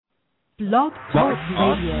Blog Talk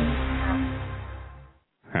Radio.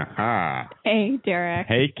 Haha. Hey, Dereck.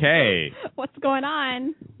 Hey, Kay. What's going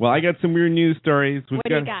on? Well, I got some weird news stories. What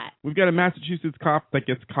do you got? We've got a Massachusetts cop that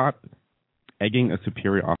gets caught egging a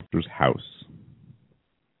superior officer's house.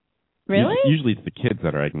 Really? Usually it's the kids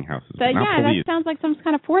that are egging houses. That police. sounds like some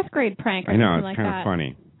kind of fourth grade prank or I know, something like it's kind that. of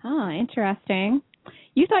funny. Oh, interesting.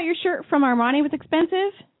 You thought your shirt from Armani was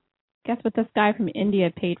expensive? Guess what this guy from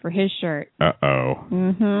India paid for his shirt? Uh-oh.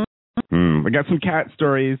 Mm-hmm. We got some cat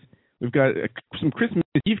stories. We've got some Christmas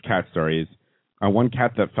Eve cat stories. One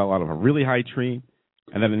cat that fell out of a really high tree,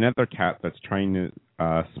 and then another cat that's trying to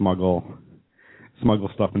smuggle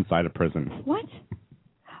stuff inside a prison. What?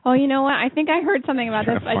 Oh, you know what? I think I heard something about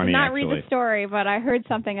this. Funny, I did not actually. read the story, but I heard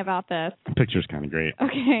something about this. The picture's kind of great.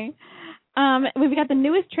 Okay. We've got the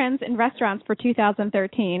newest trends in restaurants for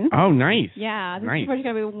 2013. Oh, nice. Yeah, this nice. is what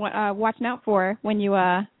you're going to be watching out for when you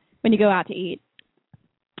go out to eat.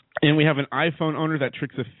 And we have an iPhone owner that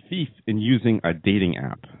tricks a thief in using a dating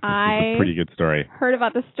app. This is a pretty good story. Heard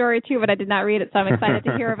about this story too, but I did not read it, so I'm excited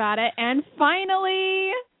to hear about it. And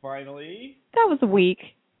finally, that was weak.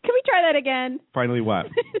 Can we try that again? Finally what?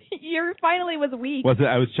 Your finally was weak. Was it?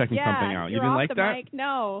 I was checking something out. You you're didn't off like the that? Mic.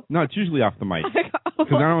 No, it's usually off the mic. Because I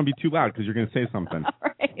don't want to be too loud because you're going to say something. All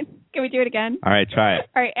right. Can we do it again? All right, try it.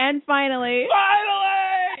 All right, and finally.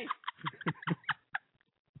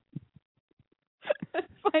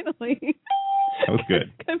 Finally. That was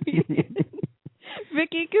good.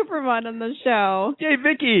 Vicky Kuperman on the show. Yay,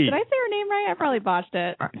 Vicky! Did I say her name right? I probably botched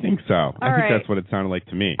it. I think so. I think that's what it sounded like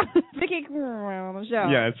to me. Vicky Kuperman on the show.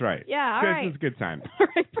 Yeah, that's right. Yeah, all right. This is a good time. All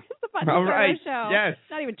right, press the button all to right. start the show. Yes.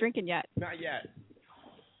 Not even drinking yet. Not yet.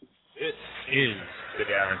 This is the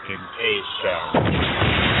Dereck&KS Show.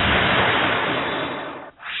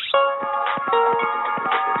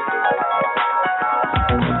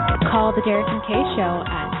 Call the Dereck&KS Show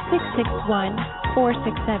at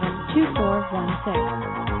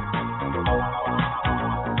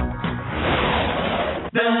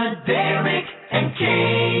 661-467-2416. The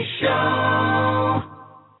Dereck&KS Show.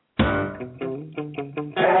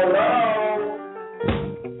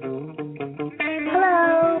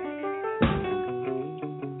 Hello.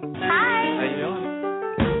 Hi. How you doing?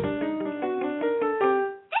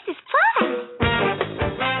 This is fun.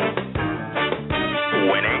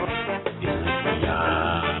 Winning.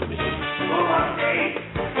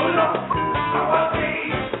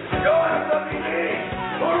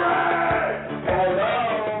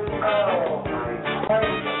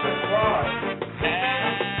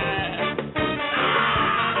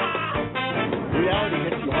 Reality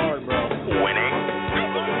hits you hard, bro. Winning.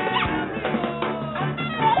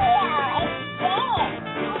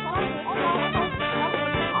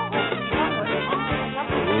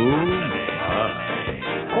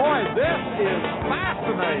 Boy, this is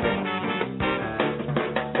fascinating.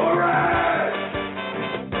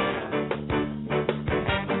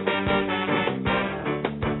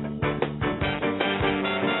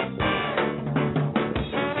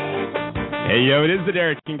 Hey, yo, it is the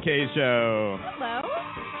Dereck&KS Show. Hello.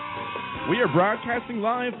 We are broadcasting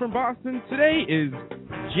live from Boston. Today is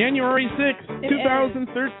January 6th, It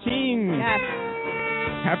 2013. Yes.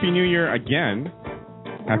 Happy New Year again.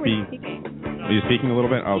 Are you speaking? Are you speaking a little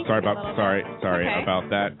bit? Oh, Speaking sorry a little bit. Okay. about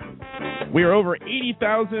that. We are over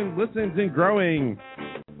 80,000 listens and growing.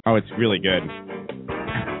 Oh, it's really good.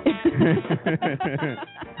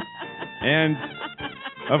 And,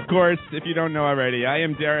 of course, if you don't know already, I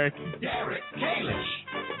am Dereck. Dereck&KS.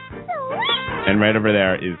 And right over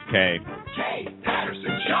there is Kay. Kay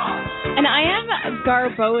Patterson Shaw. And I am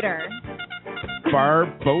Garboder.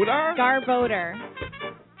 Barboda? Garboder.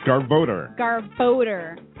 Garboder.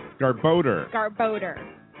 Garboder. Garboder. Garboder.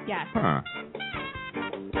 Yes. Huh.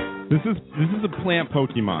 This is a plant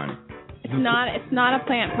Pokemon. It's not a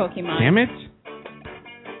plant Pokemon. Damn it.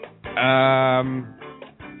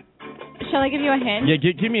 Shall I give you a hint? Yeah,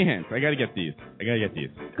 give me a hint. I gotta get these.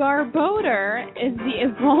 Garboder is the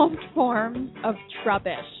evolved form of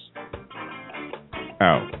Trubbish.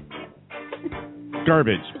 Oh.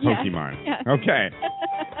 Garbage Yes, Pokemon. yes. Okay.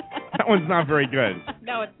 That one's not very good.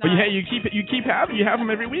 No, it's not. But yeah, you have them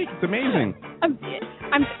every week. It's amazing. I'm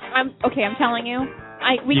telling you.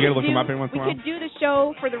 We You gotta could look them up every once in a while? We could do the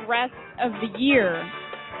show for the rest of the year,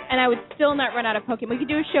 and I would still not run out of Pokemon. We could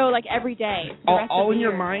do a show like every day. For the rest of All the in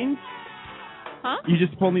your year. mind? Huh? You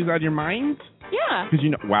just pull these out of your mind? Yeah. Because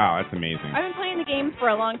wow, that's amazing. I've been playing the games for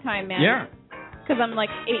a long time, man. Yeah. Because I'm like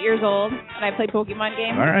 8 years old, and I play Pokemon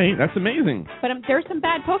games. All right, that's amazing. But there's some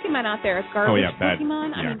bad Pokemon out there. Garbage Oh, yeah, bad. Pokemon?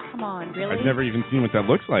 Yeah. I mean, come on, really? I've never even seen what that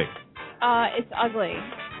looks like. It's ugly.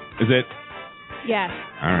 Is it? Yes.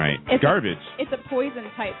 All right. Garbage. It's a poison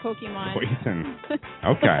type Pokemon. Poison.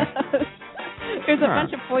 Okay. There's a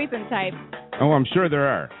bunch of poison types. Oh, I'm sure there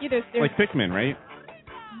are. Yeah, there's like Pikmin, right?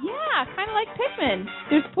 Yeah, kind of like Pikmin.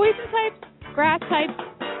 There's poison types, grass types,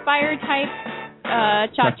 fire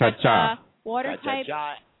types, cha-cha-cha, water types,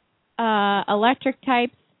 electric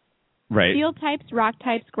types, right? Steel types, rock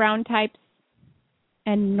types, ground types,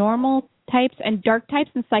 and normal types, and dark types,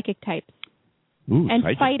 and psychic types. Ooh, and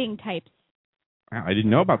psychic. Fighting types. Wow, I didn't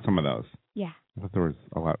know about some of those. Yeah. I thought there was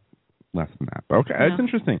a lot less than that. But okay, that's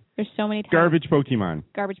interesting. There's so many types. Garbage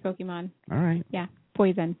Pokemon. All right. Yeah,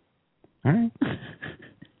 poison. All right.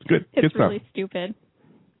 Good. It's Good really stuff. Stupid.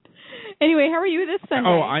 Anyway, how are you this Sunday?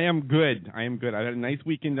 Oh, I am good. I had a nice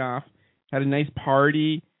weekend off. Had a nice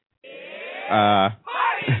party.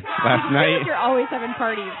 Last night. You're always having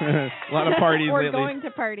parties. A lot of parties or lately. going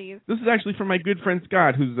to parties. This is actually from my good friend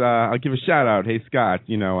Scott, who's I'll give a shout out. Hey Scott,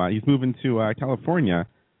 he's moving to California.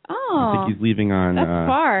 Oh. I think he's leaving on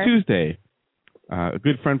far. Tuesday. A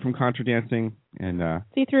good friend from Contra Dancing, and so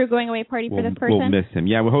you threw a going away party for this person? We'll miss him.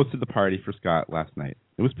 Yeah, we hosted the party for Scott last night.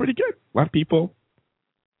 It was pretty good. A lot of people.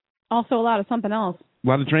 Also a lot of something else. A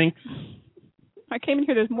lot of drinks. I came in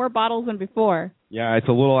here. There's more bottles than before. Yeah, it's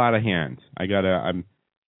a little out of hand.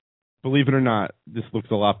 Believe it or not, this looks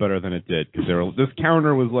a lot better than it did because this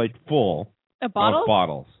counter was like full of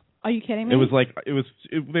bottles. Are you kidding me? It was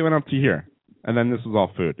they went up to here, and then this was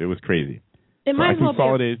all food. It was crazy. It might as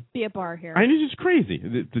well be a bar here. I mean, it's just crazy.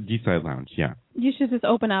 The D-side lounge, yeah. You should just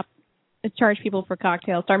open up and charge people for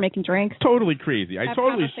cocktails, start making drinks. Totally crazy. I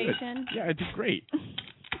totally should. Conversation. Yeah, it's great.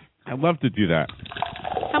 I'd love to do that.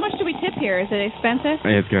 How much do we tip here? Is it expensive?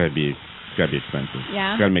 It's gotta be expensive.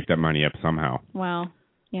 Yeah. Gotta make that money up somehow. Well,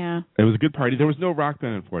 yeah. It was a good party. There was no rock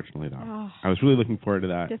band, unfortunately, though. Oh, I was really looking forward to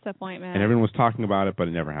that. Disappointment. And everyone was talking about it, but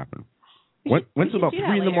it never happened. Went till about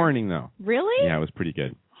 3 in the morning, though. Really? Yeah, it was pretty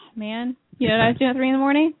good. Man, you know what I was doing at 3 in the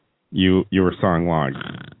morning? You were sawing logs.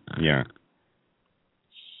 Yeah.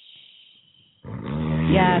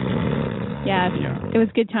 Yes. Yeah. It was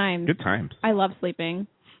good times. Good times. I love sleeping.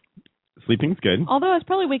 Sleeping's good. Although I was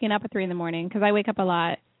probably waking up at 3 in the morning because I wake up a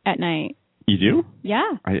lot at night. You do?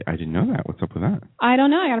 Yeah. I didn't know that. What's up with that? I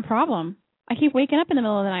don't know. I got a problem. I keep waking up in the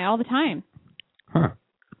middle of the night all the time. Huh.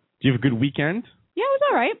 Do you have a good weekend? Yeah, it was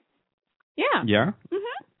all right. Yeah. Yeah?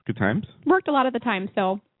 Mm-hmm. Good times? Worked a lot of the time,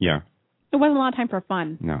 so yeah. It wasn't a lot of time for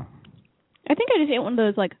fun. No. I think I just ate one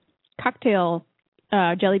of those, cocktail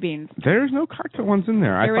jelly beans. There's no cocktail ones in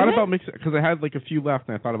there. I thought about mixing, because I had, a few left,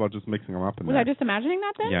 and I thought about just mixing them up in there. Was I just imagining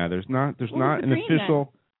that then? Yeah, there's not an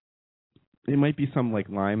official... It might be some,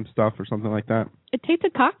 lime stuff or something like that. It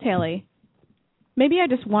tasted cocktail-y. Maybe I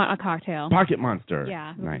just want a cocktail. Pocket Monster.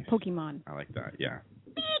 Yeah. Nice. Pokemon. I like that, yeah.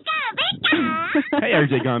 Hey,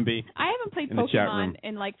 RJ Gumby. I haven't played Pokemon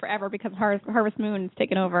in forever because Harvest Moon's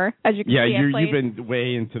taken over. As you can see, you've been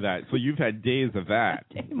way into that. So you've had days of that.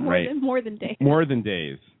 More than days. More than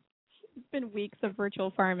days. It's been weeks of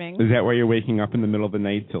virtual farming. Is that why you're waking up in the middle of the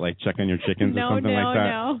night to check on your chickens or something like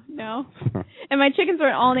that? No. And my chickens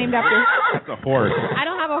are all named after. That's a horse. I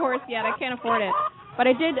don't have a horse yet. I can't afford it. But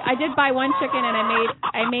I did buy one chicken and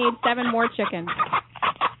I made 7 more chickens.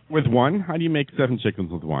 With one? How do you make 7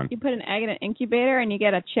 chickens with one? You put an egg in an incubator and you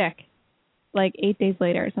get a chick, 8 days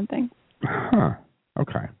later or something. Huh.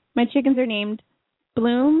 Okay. My chickens are named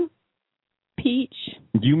Bloom, Peach.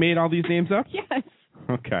 You made all these names up? Yes.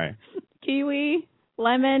 Okay. Kiwi,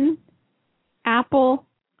 Lemon, Apple,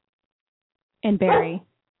 and Berry.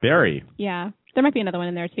 Berry? Yeah. There might be another one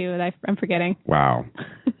in there, too, that I'm forgetting. Wow.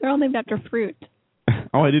 They're all named after fruit.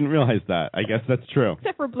 Oh, I didn't realize that. I guess that's true.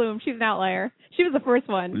 Except for Bloom. She's an outlier. She was the first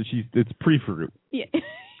one. It's pre-fruit. Yeah.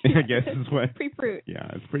 I guess is what. Pre-fruit. Yeah,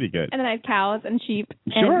 it's pretty good. And then I have cows and sheep.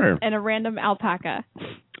 Sure. And a random alpaca.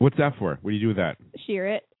 What's that for? What do you do with that? Shear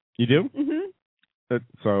it. You do? Mm-hmm.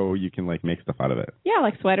 So you can, make stuff out of it? Yeah,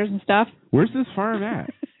 sweaters and stuff. Where's this farm at?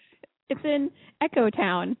 It's in Echo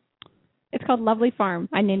Town. It's called Lovely Farm.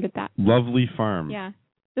 I named it that. Lovely Farm. Yeah.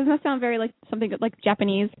 Doesn't that sound very something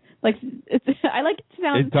Japanese? I like it to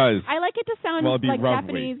sound. It does. I like it to sound like lovely.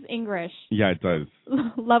 Japanese English. Yeah, it does.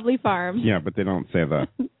 Lovely Farm. Yeah, but they don't say the.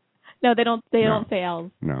 No, they don't. They don't say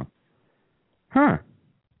L's. No. Huh.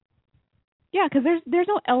 Yeah, because there's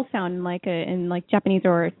no L sound in Japanese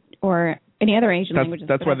or any other Asian languages.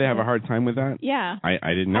 That's why they have a hard time with that. Yeah. I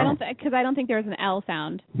didn't know. Because I don't think there's an L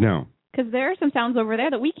sound. No. Because there are some sounds over there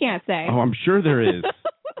that we can't say. Oh, I'm sure there is.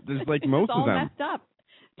 There's most of them. It's all messed up.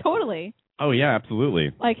 Totally. Oh, yeah,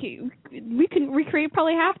 absolutely. Like, we can recreate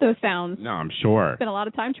probably half those sounds. No, I'm sure. Spent a lot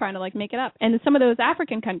of time trying to, like, make it up. And some of those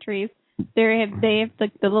African countries, they have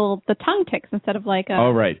the tongue ticks instead of, like,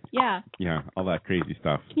 oh, right. Yeah. Yeah, all that crazy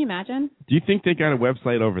stuff. Can you imagine? Do you think they got a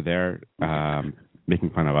website over there making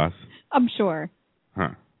fun of us? I'm sure. Huh.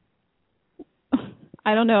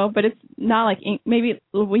 I don't know, but it's not like, maybe,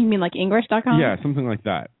 what you mean, like English.com? Yeah, something like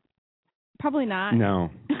that. Probably not. No.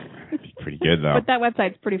 It'd be pretty good, though. But that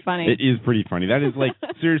website's pretty funny. It is pretty funny. That is, like,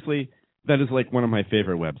 seriously, that is, like, one of my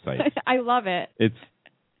favorite websites. I love it.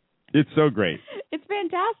 It's so great. It's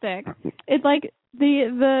fantastic. It's like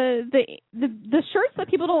the shirts that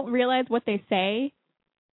people don't realize what they say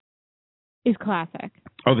is classic.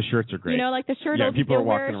 Oh, the shirts are great. You know, like the shirt, people are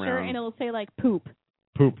walking wear a shirt around and it'll say like poop.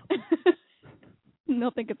 Poop. And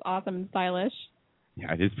they'll think it's awesome and stylish.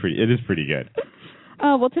 Yeah, it is pretty good.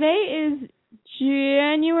 Well, today is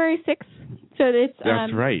January 6th, so it's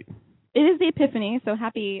that's right. It is the Epiphany, so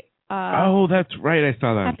happy. Oh, that's right. I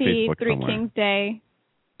saw that on Facebook Happy Three somewhere. Kings Day.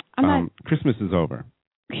 Christmas is over.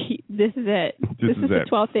 This is it. This is the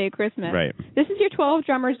 12th day of Christmas. Right. This is your 12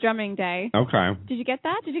 drummers drumming day. Okay. Did you get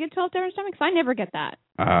that? Did you get 12 drummers drumming? Because I never get that.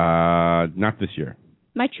 Not this year.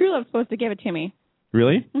 My true love's supposed to give it to me.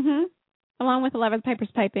 Really? Mm-hmm. Along with 11 pipers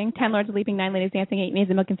piping, 10 lords leaping, 9 ladies dancing, 8 maids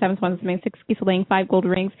of milk, and 7 swans swimming, 6 geese laying, 5 gold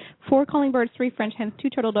rings, 4 calling birds, 3 French hens, 2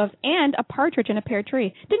 turtle doves, and a partridge in a pear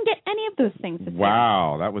tree. Didn't get any of those things this year.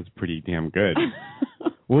 Wow, that was pretty damn good.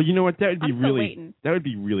 Well, you know what? That would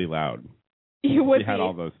be really loud. You would if you had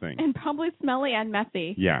all those things. And probably smelly and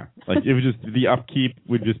messy. Yeah. Like, it was just, the upkeep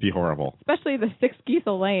would just be horrible. Especially the 6 geese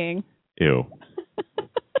laying. Ew.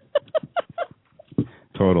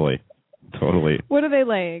 Totally. What are they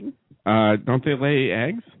laying? Don't they lay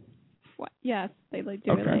eggs? What? Yes, they lay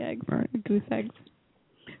eggs. All right. Goose eggs.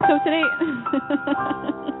 So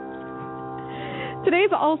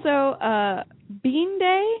today's also Bean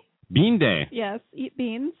Day. Bean Day. Yes, eat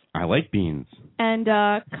beans. I like beans. And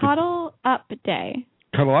Cuddle Up Day.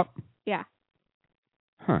 Cuddle up? Yeah.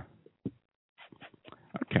 Huh.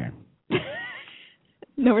 Okay.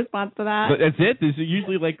 No response to that. But that's it? There's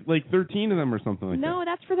usually like 13 of them or something like that. No,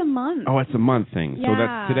 that's for the month. Oh, it's a month thing. Yeah. So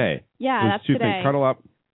that's today. Yeah, There's that's two today. things. Cuddle up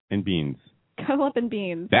and beans. Cuddle up and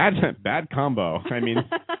beans. Bad combo. I mean,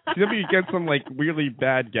 if you get some like really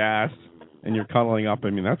bad gas and you're cuddling up,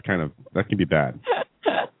 I mean, that can be bad.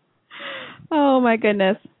 Oh my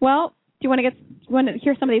goodness. Well, do you want to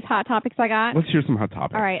hear some of these hot topics I got? Let's hear some hot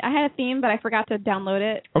topics. All right. I had a theme, but I forgot to download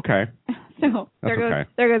it. Okay. So there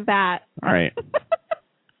goes that. All right.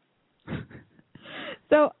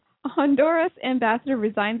 So Honduras ambassador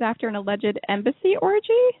resigns after an alleged embassy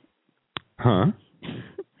orgy? Huh?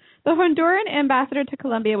 The Honduran ambassador to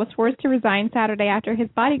Colombia was forced to resign Saturday after his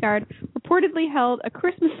bodyguard reportedly held a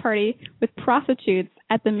Christmas party with prostitutes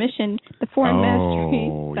at the mission, the foreign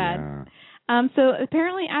ministry said. Yeah. So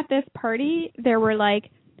apparently at this party, there were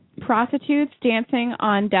like prostitutes dancing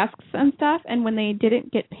on desks and stuff, and when they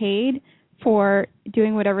didn't get paid for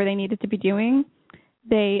doing whatever they needed to be doing,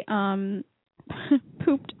 they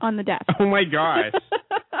pooped on the desk. Oh my gosh.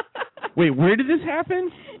 Wait, where did this happen?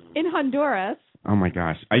 In Honduras. Oh my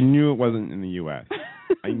gosh. I knew it wasn't in the U.S.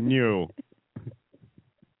 I knew.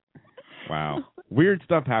 Wow. Weird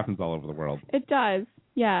stuff happens all over the world. It does.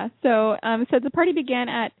 Yeah. So the party began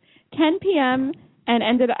at 10 p.m. and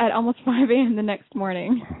ended at almost 5 a.m. the next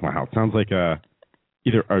morning. Wow. Sounds like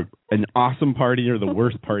either an awesome party or the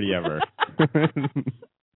worst party ever.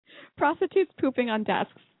 Prostitutes pooping on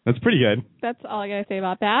desks. That's pretty good. That's all I gotta say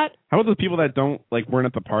about that. How about those people that weren't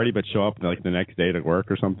at the party but show up like the next day to work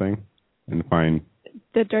or something and find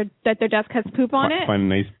that their desk has poop on it?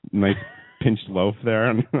 Find a nice pinched loaf there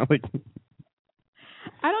and like.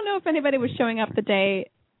 I don't know if anybody was showing up the day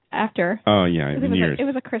after. Oh yeah, it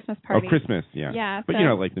was a Christmas party. Oh, Christmas, yeah. Yeah, but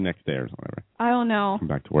like the next day or whatever. I don't know. Come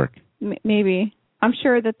back to work. Maybe. I'm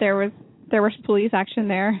sure that there was police action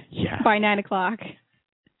there. Yeah. By 9 o'clock.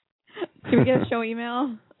 Should we get a show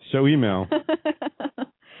email? Show email.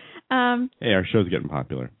 Hey, our show's getting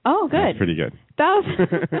popular. Oh, good. That's pretty good.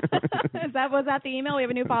 Was that the email? We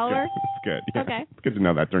have a new follower? It's good. Yeah. Okay. It's good to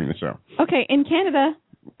know that during the show. Okay, in Canada,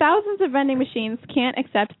 thousands of vending machines can't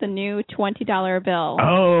accept the new $20 bill.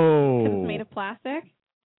 Oh. Because it's made of plastic.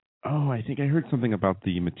 Oh, I think I heard something about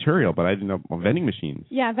the material, but I didn't know vending machines.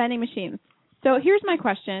 Yeah, vending machines. So here's my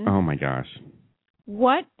question. Oh, my gosh.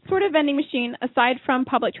 What sort of vending machine, aside from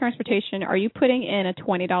public transportation, are you putting in a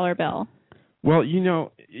 $20 bill? Well,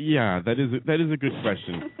 yeah, that is a good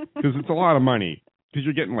question because it's a lot of money because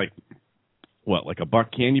you're getting like a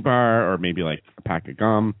buck candy bar or maybe like a pack of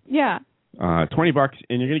gum. Yeah. $20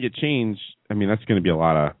 and you're gonna get change. I mean, that's gonna be a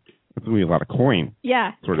lot of It's going to be a lot of coin.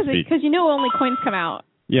 Yeah, so to speak. Because only coins come out.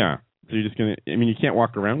 Yeah. So you're just going to, you can't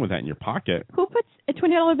walk around with that in your pocket. Who puts a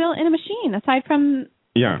 $20 bill in a machine aside from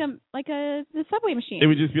the subway machine? It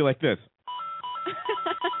would just be like this.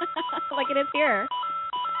 Like it is here.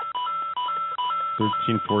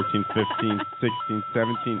 13, 14, 15, 16,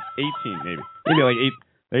 17, 18 maybe. Maybe like 8.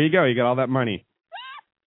 There you go. You got all that money.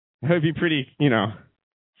 That would be pretty,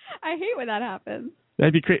 I hate when that happens.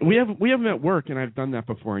 That'd be crazy. We have them at work, and I've done that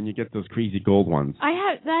before, and you get those crazy gold ones.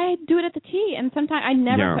 I do it at the T, and sometimes I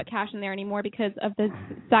never put cash in there anymore because of the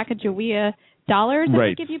Sacagawea dollars that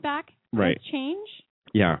they give you back as change.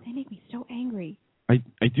 Yeah. They make me so angry. I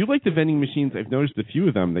do like the vending machines. I've noticed a few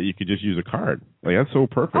of them that you could just use a card. Like, that's so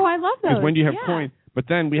perfect. Oh, I love those. Because when you have coin, but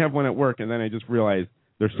then we have one at work, and then I just realized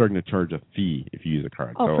they're starting to charge a fee if you use a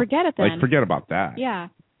card. Oh, so, forget it then. Like, forget about that. Yeah.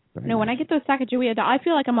 No, when I get those Sacagawea dollars, I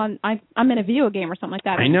feel like I'm in a video game or something like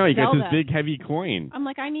that. I know, you got this big, heavy coin. I'm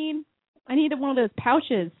like, I need one of those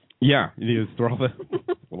pouches. Yeah, you need to throw the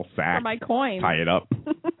little sack. For my coin. Tie it up.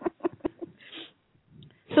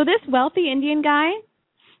 So this wealthy Indian guy,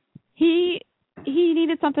 he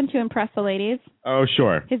needed something to impress the ladies. Oh,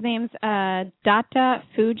 sure. His name's Datta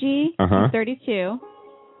Fuji. Uh-huh. He's 32.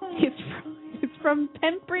 He's from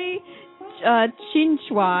Pempri,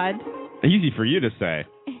 Chinchwad. Easy for you to say.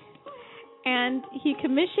 And he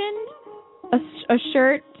commissioned a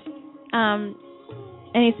shirt, and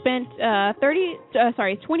he spent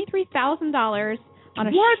 $23,000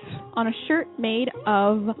 on a shirt made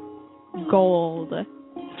of gold.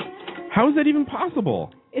 How is that even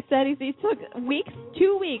possible? It said he took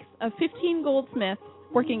 2 weeks of 15 goldsmiths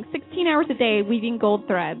working 16 hours a day weaving gold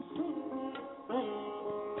threads.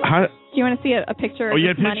 How? Do you want to see a picture of you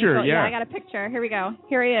this had a money? picture, Yeah, I got a picture. Here we go.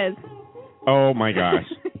 Here he is. Oh, my gosh.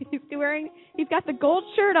 He's got the gold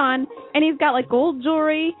shirt on, and he's got, like, gold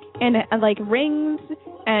jewelry and, like, rings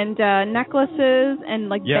and necklaces and,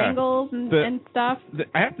 like, bangles and stuff. The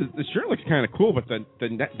shirt looks kind of cool, but the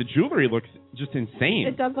jewelry looks just insane.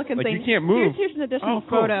 It does look insane. Like, you can't move. Here's an additional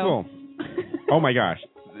photo. Cool. Oh, my gosh.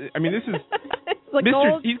 I mean, this is... like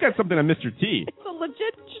gold. He's got something on Mr. T. It's a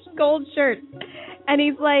legit gold shirt. And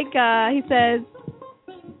he's like, he says...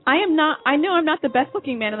 I know I'm not the best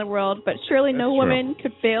looking man in the world, but surely no woman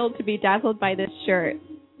could fail to be dazzled by this shirt.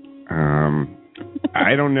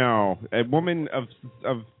 I don't know. A woman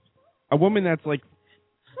that's like,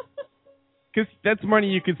 because that's money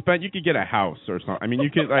you could spend. You could get a house or something. I mean, you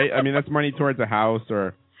could. I mean, that's money towards a house,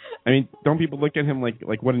 or, I mean, don't people look at him like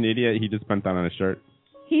what an idiot? He just spent that on a shirt.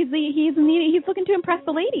 He's looking to impress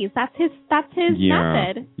the ladies. That's his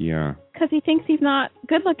method. Yeah. Because he thinks he's not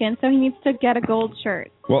good looking, so he needs to get a gold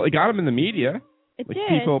shirt. Well, it got him in the media. It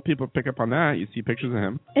did. People pick up on that. You see pictures of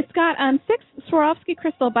him. It's got 6 Swarovski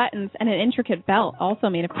crystal buttons and an intricate belt, also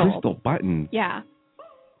made of gold. Crystal buttons. Yeah.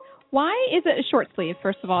 Why is it a short sleeve?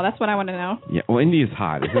 First of all, that's what I want to know. Yeah. Well, India's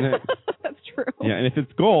hot, isn't it? That's true. Yeah, and if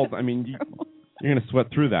it's gold, I mean, you're gonna sweat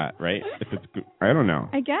through that, right? If it's, I don't know.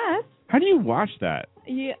 I guess. How do you wash that?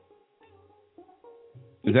 Yeah.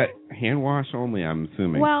 Is that hand wash only? I'm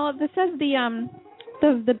assuming. Well, this says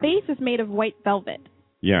the base is made of white velvet.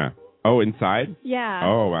 Yeah. Oh, inside? Yeah.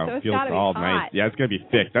 Oh, wow. So it feels all nice. Yeah, it's gonna be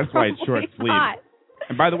thick. That's why it's short sleeve. Hot.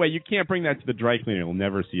 And by the way, you can't bring that to the dry cleaner. You'll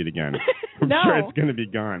never see it again. I'm sure it's gonna be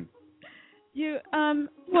gone. Isn't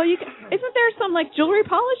there some like jewelry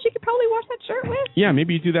polish you could probably wash that shirt with? Yeah,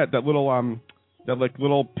 maybe you do that little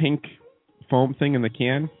little pink foam thing in the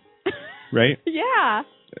can, right? Yeah.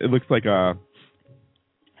 It looks like a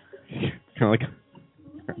kind of like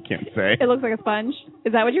I can't say. It looks like a sponge.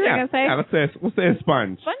 Is that what you were gonna say? Yeah, we'll say a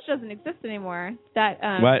sponge. Sponge doesn't exist anymore. That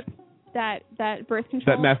what? That birth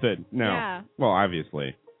control. That method? No. Yeah. Well,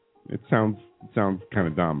 obviously, it sounds kind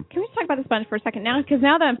of dumb. Can we talk about the sponge for a second now? Because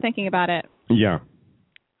now that I'm thinking about it. Yeah.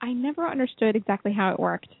 I never understood exactly how it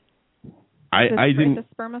worked. I didn't. It's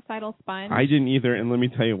a spermicidal sponge. I didn't either, and let me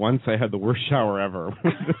tell you, once I had the worst shower ever.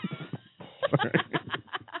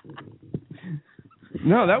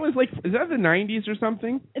 No, that was is that the 90s or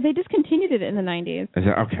something? They discontinued it in the 90s. Is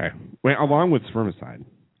that okay? Wait, along with spermicide.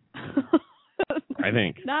 I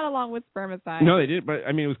think. Not along with spermicide. No, they did, but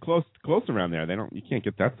I mean, it was close around there. You can't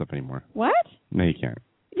get that stuff anymore. What? No, you can't.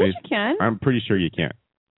 Yes, you can. I'm pretty sure you can't.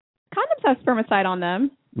 Condoms have spermicide on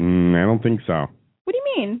them. I don't think so. What do you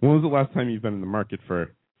mean? When was the last time you've been in the market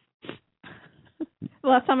for... The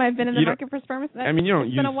last time I've been in the market for spermicide? I mean,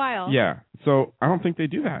 it's been a while. Yeah, so I don't think they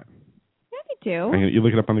do that. Yeah, they do. You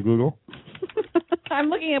look it up on the Google? I'm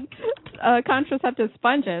looking at contraceptive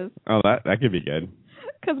sponges. Oh, that could be good.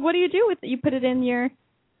 Because what do you do with it? You put it in your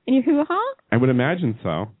hoo-ha? I would imagine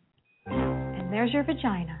so. And there's your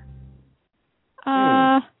vagina.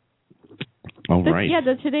 Oh, right. Yeah,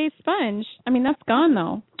 the Today's Sponge. I mean, that's gone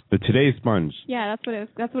though. The Today's Sponge. Yeah,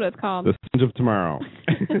 that's what it's called. The Sponge of Tomorrow.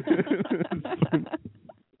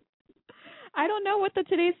 I don't know what the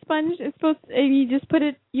Today's Sponge is supposed to, you just put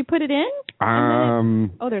it in?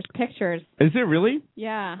 There's pictures. Is it really?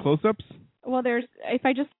 Yeah. Close-ups? Well, if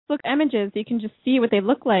I just look at images, you can just see what they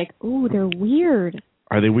look like. Ooh, they're weird.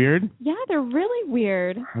 Are they weird? Yeah, they're really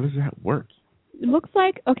weird. How does that work? It looks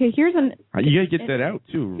like, okay, here's an... You gotta get that out,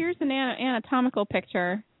 too. Here's an anatomical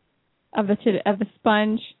picture of the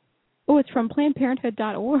sponge. Oh, it's from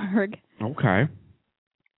PlannedParenthood.org. Okay.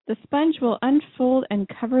 The sponge will unfold and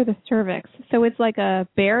cover the cervix. So it's like a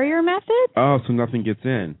barrier method. Oh, so nothing gets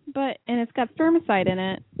in. And it's got spermicide in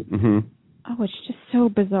it. Mm-hmm. Oh, it's just so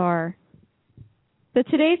bizarre. I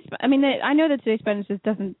know that Today's Sponge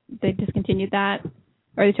they discontinued that,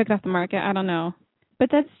 or they took it off the market. I don't know. But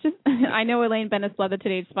that's just, I know Elaine Bennis loved the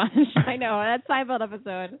Today's Sponge. I know, that Seinfeld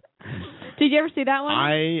episode. Did you ever see that one?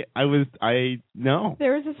 No.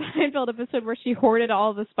 There was a Seinfeld episode where she hoarded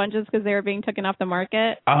all the sponges because they were being taken off the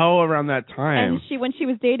market. Oh, around that time. And when she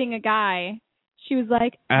was dating a guy, she was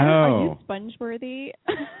like, are you sponge-worthy?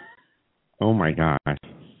 Oh, my gosh.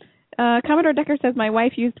 Commodore Decker says, my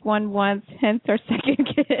wife used one once, hence our second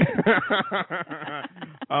kid.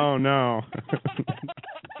 Oh, no.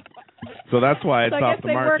 So that's why it's off the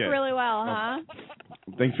market. I guess they work really well, huh?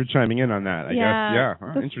 Thanks for chiming in on that, I guess. Yeah,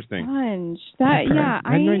 interesting. Sponge. I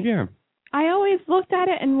had no idea. I always looked at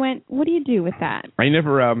it and went, what do you do with that? I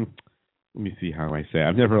never, let me see how I say it.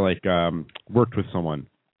 I've never, worked with someone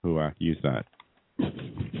who used that.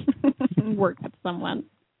 Worked with someone.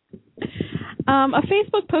 A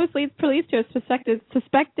Facebook post leads police to a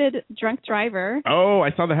suspected drunk driver. Oh,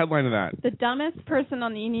 I saw the headline of that. The dumbest person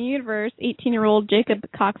on the universe, 18-year-old Jacob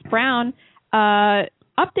Cox Brown,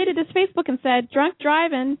 updated his Facebook and said,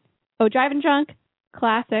 driving drunk,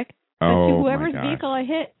 classic. But to whoever's vehicle I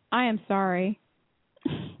hit, I am sorry.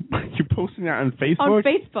 You're posting that on Facebook? On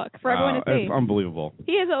Facebook for everyone to see. That's unbelievable.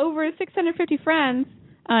 He has over 650 friends.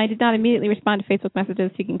 I did not immediately respond to Facebook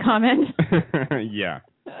messages seeking comment. Yeah.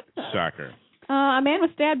 Shocker. A man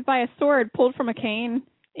was stabbed by a sword pulled from a cane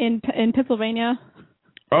in Pennsylvania.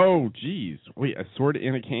 Oh, geez. Wait, a sword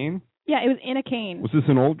in a cane? Yeah, it was in a cane. Was this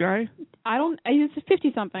an old guy? He was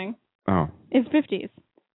 50-something. Oh. His 50s.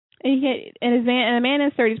 And a man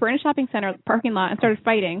in his 30s were in a shopping center parking lot and started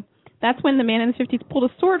fighting. That's when the man in his 50s pulled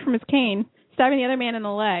a sword from his cane, stabbing the other man in the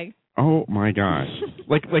leg. Oh my gosh!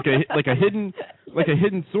 like a hidden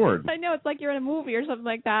sword. I know, it's like you're in a movie or something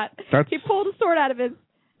like that. He pulled a sword out of his.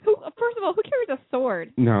 First of all, who carries a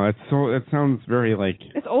sword? No, that sounds very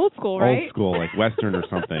it's old school, right? Old school, like Western or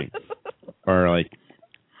something, or like.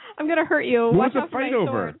 I'm gonna hurt you. What's the fight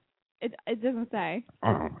over? It doesn't say.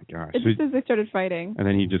 Oh my gosh! It just says they started fighting. And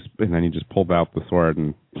then he just pulled out the sword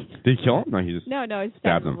and did he kill him? No, he just no, he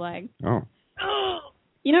stabbed him in the leg. Oh.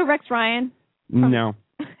 You know Rex Ryan? No.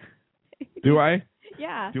 Do I?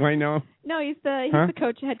 Yeah. Do I know? No, he's the head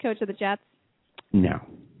coach of the Jets. No.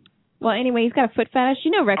 Well, anyway, he's got a foot fetish. You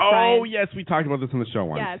know Rex Ryan. Oh yes, we talked about this on the show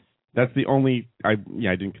once. Yes. That's the only I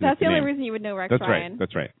didn't connect. That's the only name. reason you would know Rex That's Ryan. Right.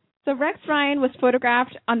 That's right. So Rex Ryan was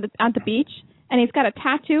photographed on the beach, and he's got a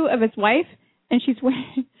tattoo of his wife, and she's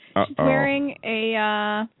wearing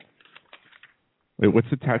a. Wait, what's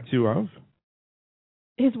the tattoo of?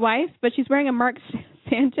 His wife, but she's wearing a Mark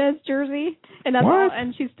Sanchez jersey, and that's all,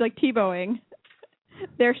 and she's like Tebowing.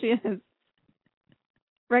 There she is.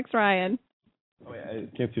 Rex Ryan. Oh yeah,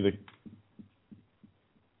 I can't see the.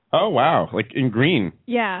 Oh wow, like in green.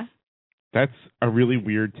 Yeah. That's a really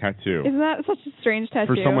weird tattoo. Isn't that such a strange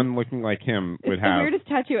tattoo? For someone looking like him would have. It's the weirdest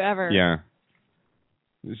tattoo ever. Yeah.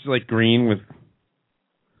 It's like green with.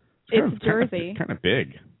 It's jersey. Kind of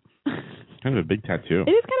big. Kind of a big tattoo.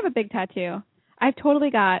 It is kind of a big tattoo. I've totally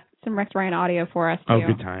got some Rex Ryan audio for us too. Oh,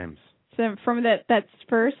 good times. So from that's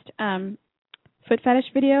first foot fetish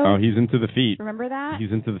video. Oh, he's into the feet. Remember that?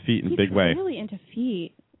 He's into the feet in a big way. He's really into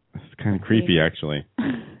feet. It's kind of creepy, actually.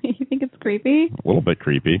 You think it's creepy? A little bit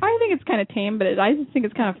creepy. I think it's kind of tame, but I just think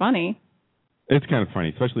it's kind of funny. It's kind of funny,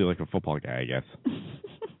 especially like a football guy, I guess.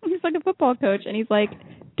 He's like a football coach, and he's like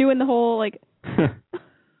doing the whole like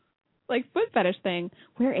foot fetish thing.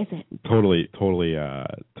 Where is it? Totally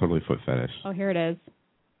foot fetish. Oh, here it is.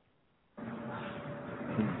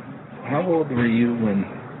 How old were you when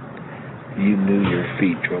you knew your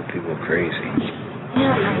feet drove people crazy? No,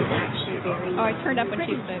 I was actually very... Oh, I turned up when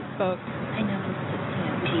she spoke. I noticed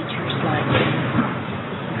that, teachers like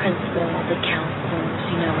the principal, the counselors,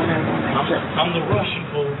 when I wore my flip. I'm the Russian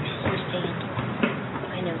police. Understand?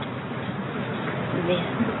 I noticed then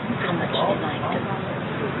how much they liked them.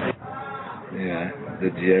 Yeah.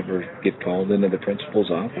 Did you ever get called into the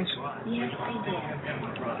principal's office? Yes, I did.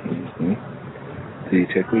 Mm-hmm. Did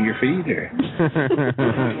he tickle your feet, or?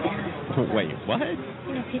 Wait, what?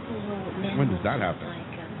 You know, people will... When does that happen? Like,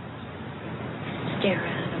 stare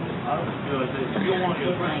at them. Sometimes they like,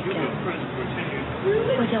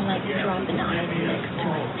 or they'll like drop an item next to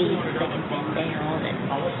my feet so they can bend down and...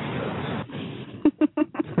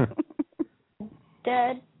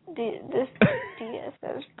 Dad, this DS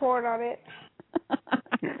has porn on it.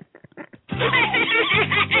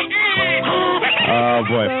 Oh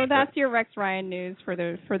boy. So that's your Rex Ryan news for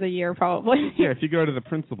the year, probably. Yeah, if you go to the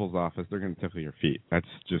principal's office, they're going to tickle your feet. That's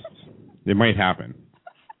just, it might happen.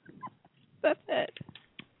 That's it.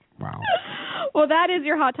 Wow. Well, that is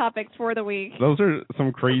your hot topics for the week. Those are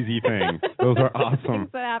some crazy things. Those are awesome. Things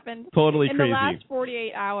that happened. Totally in crazy. the last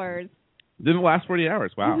 48 hours. In the last 48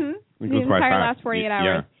 hours, wow. Mm-hmm. It The goes quite entire fast. last 48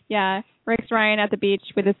 hours. Yeah. Rex Ryan at the beach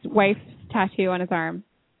with his wife's tattoo on his arm.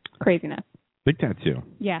 Craziness. Big tattoo.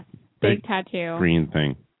 Yes. Big tattoo. Green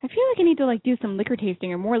thing. I feel like I need to do some liquor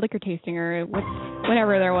tasting or more liquor tasting or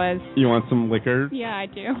whatever there was. You want some liquor? Yeah, I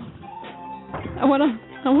do. I want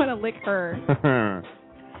to lick her.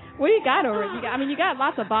 What do you got over? You got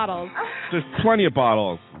lots of bottles. There's plenty of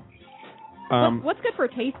bottles. What's good for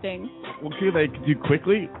tasting? What could they do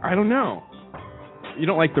quickly? I don't know. You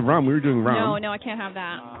don't like the rum? We were doing rum. No, I can't have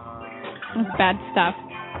that. It's bad stuff.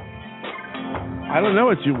 I don't know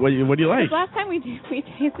what do you like? Last time we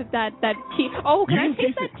tasted that tea. Oh, can I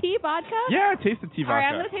taste that tea vodka? Yeah, taste the tea vodka. All right,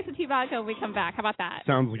 I'm going to taste the tea vodka when we come back. How about that?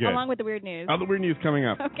 Sounds good. Along with the weird news. Oh, the weird news coming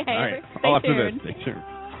up. Okay. All right. Stay All after tuned. this. Stay tuned.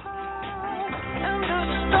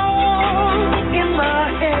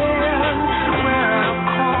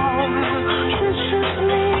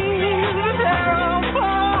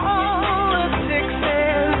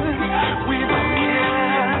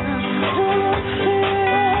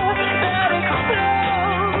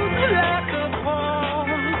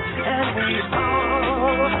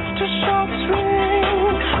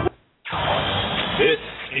 This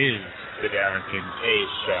is the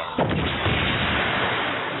Dereck&KS Show.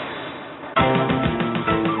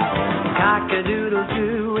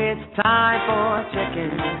 Cock-a-doodle-doo, it's time for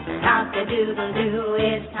chicken. Cock-a-doodle-doo,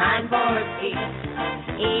 it's time for a feast.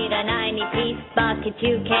 Eat a 90-piece bucket,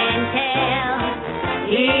 you can tell.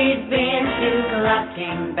 He's been to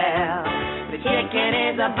Clucking Bell. The chicken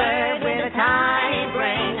is a bird with a tiny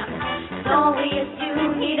brain. So we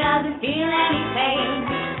assume he doesn't feel any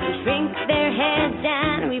pain. We shrink their heads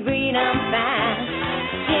down, we breed them fast.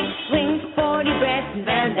 6 wings, 40 breasts, and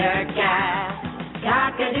bend their calves.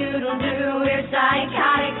 Cock-a-doodle-doo, we're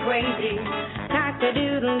psychotic crazy.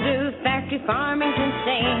 Cock-a-doodle-doo, factory farming's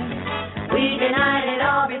insane. We denied it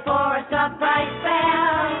all before a stock price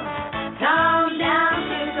fell. Come down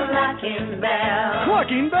to Clucking Bell.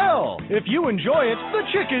 Clucking Bell. If you enjoy it, the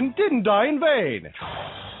chicken didn't die in vain.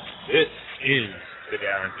 This is the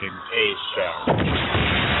Dereck&KS Show.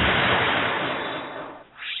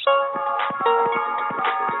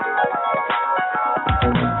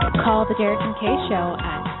 Call the Dereck&KS Show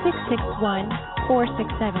at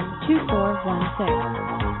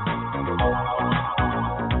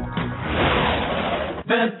 661-467-2416.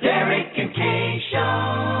 The Dereck&KS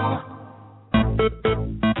Show.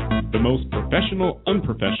 The most professional,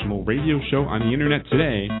 unprofessional radio show on the internet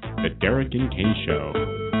today, the Dereck&KS Show.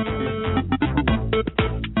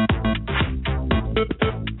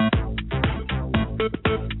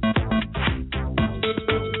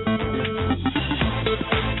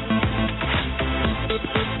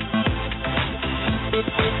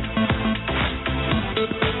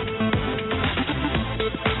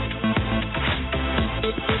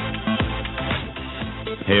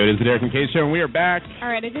 Hey, it is the Dereck&KS Show, and we are back. All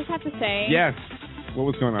right, I just have to say. Yes. What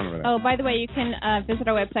was going on over there? Oh, by the way, you can visit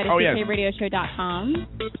our website at ckradioshow.com.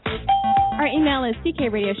 Our email is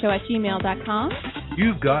ckradioshow@gmail.com.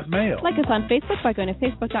 You've got mail. Like us on Facebook by going to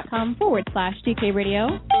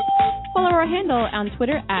facebook.com/DKRadio. Follow our handle on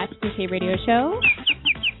Twitter at DKRadioShow.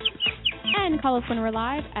 And call us when we're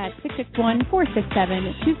live at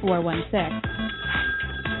 661-467-2416.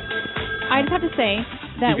 I just have to say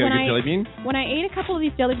that when I ate a couple of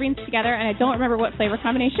these jelly beans together, and I don't remember what flavor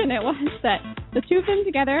combination it was, that the two of them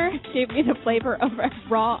together gave me the flavor of a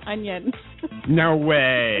raw onion. No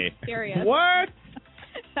way. Serious. What?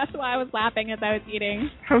 That's why I was laughing as I was eating.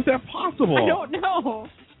 How's that possible? I don't know.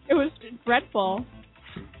 It was dreadful.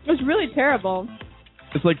 It was really terrible.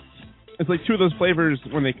 It's like two of those flavors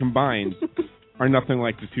when they combine are nothing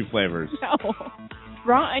like the two flavors. No.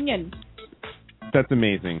 Raw onion. That's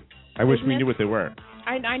amazing. I wish we knew what they were.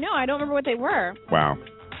 I know. I don't remember what they were. Wow.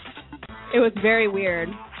 It was very weird.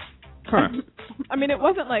 Huh. I mean, it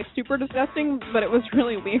wasn't like super disgusting, but it was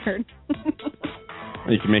really weird.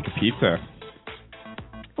 You can make a pizza.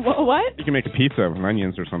 What? You can make a pizza with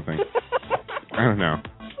onions or something. I don't know.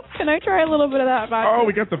 Can I try a little bit of that vodka? Oh,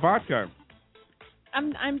 we got the vodka.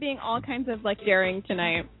 I'm being all kinds of like daring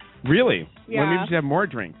tonight. Really? Yeah. Well, maybe we should have more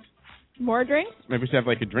drinks. More drinks? Maybe we should have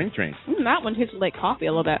like a drink. That one tasted like coffee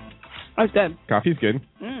a little bit. That was good. Coffee's good.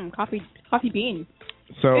 Coffee beans.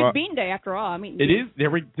 So it's bean day after all. I mean, it is. There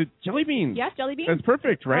were the jelly beans. Yes, jelly beans. That's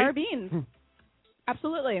perfect, right? Our beans.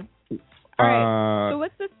 Absolutely. All right. So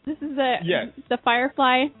what's this? This is the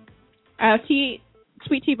Firefly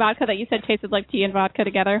sweet tea vodka that you said tasted like tea and vodka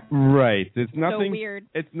together. Right. It's nothing. So weird.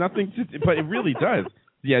 It's nothing to, but it really does.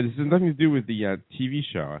 Yeah, this has nothing to do with the TV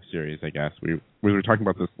show series. I guess we were talking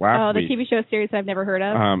about this last week. Oh, the TV show series I've never heard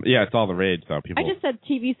of. Yeah, it's all the rage though. People. I just said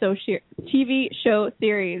TV show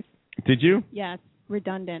series. Did you? Yes,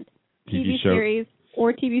 redundant. TV show. Series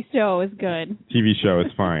or TV show is good. TV show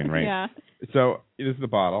is fine, right? Yeah. So this is the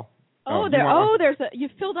bottle. You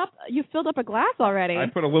filled up a glass already. I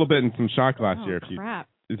put a little bit in some shot glass here. Crap.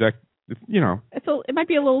 Is that it might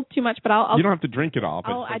be a little too much, but I'll you don't have to drink it all.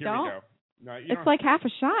 But I don't. No, it's like half a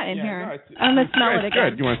shot in here. No, I'm gonna smell it again.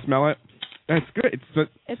 Good. You want to smell it? That's good.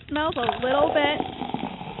 It smells a little bit.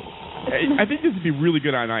 I think this would be really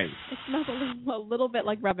good on ice. It smells a little bit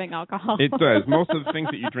like rubbing alcohol. It does. Most of the things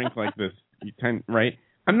that you drink like this, you tend right.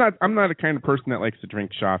 I'm not a kind of person that likes to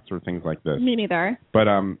drink shots or things like this. Me neither. But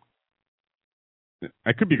I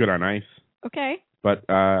could be good on ice. Okay. But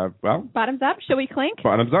well. Bottoms up. Shall we clink?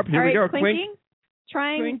 Bottoms up. Here we go. Clinking. Clink.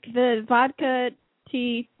 Trying the vodka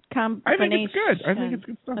tea combination. I think it's good. I think it's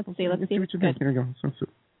good stuff. Let's see what you think. Here we go.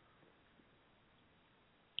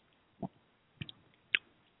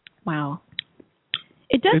 Wow.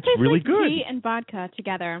 It does taste really like good. tea and vodka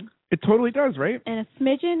together. It totally does, right? And a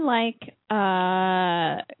smidgen like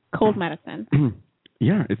cold medicine.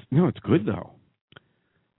 Yeah, it's good though.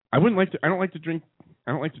 I don't like to drink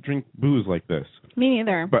booze like this. Me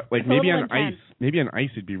neither. But like it's maybe on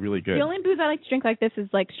ice it'd be really good. The only booze I like to drink like this is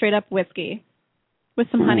like straight up whiskey with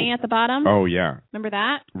some honey at the bottom. Oh yeah. Remember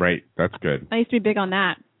that? Right, that's good. I used to be big on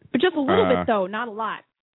that. But just a little bit though, not a lot.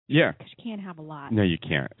 Yeah. Because you can't have a lot. No, you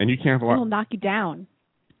can't. And you can't have a lot. It'll knock you down.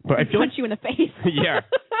 But I feel punch you in the face. Yeah.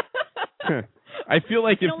 I feel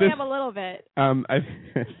like you if only this have a little bit. I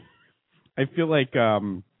feel like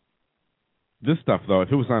this stuff though,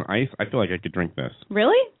 if it was on ice, I feel like I could drink this.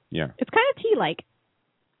 Really? Yeah. It's kind of tea-like.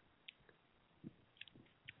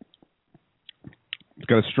 It's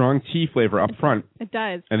got a strong tea flavor up front. It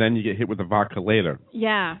does. And then you get hit with the vodka later.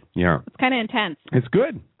 Yeah. Yeah. It's kind of intense. It's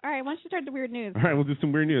good. All right, why don't you start the weird news? All right, we'll do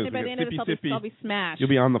some weird news. Maybe by the end of this, I'll be smashed. You'll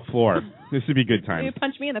be on the floor. This would be good time. You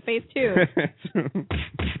punch me in the face, too.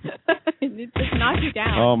 It just knocks you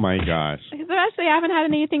down. Oh, my gosh. Especially, I haven't had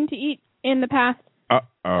anything to eat in the past.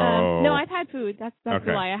 Uh-oh. No, I've had food. That's okay.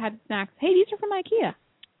 a lie. I had snacks. Hey, these are from IKEA.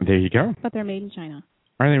 There you go. But they're made in China.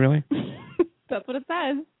 Are they really? That's what it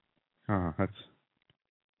says. Oh, that's...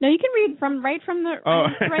 No, you can read right from the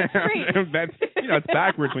right straight. That's it's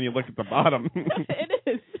backwards when you look at the bottom. It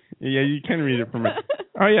is. Yeah, you can read it from it.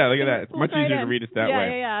 Oh yeah, look at that. It's much easier to read it that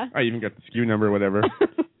way. Yeah. I even got the SKU number or whatever.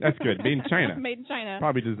 That's good. Made in China. Made in China.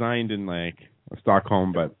 Probably designed in like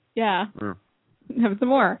Stockholm, but yeah. Have some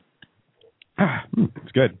more.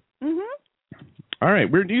 It's good. Mhm. All right,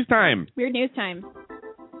 weird news time. Weird news time.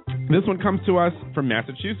 This one comes to us from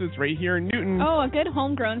Massachusetts, right here in Newton. Oh, a good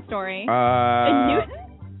homegrown story. In Newton?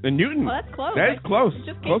 In Newton. Well, that's close. That is close.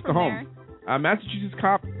 Just close to home. Massachusetts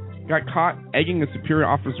cop got caught egging a superior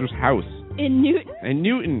officer's house. In Newton? In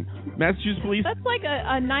Newton. Massachusetts police. That's like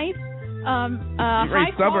a nice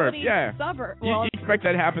right, suburb. Yeah. Suburb. You expect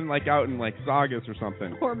that to happen like out in like Saugus or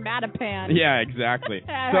something. Or Mattapan. Yeah, exactly.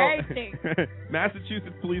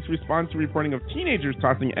 Massachusetts police response to reporting of teenagers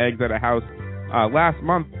tossing eggs at a house last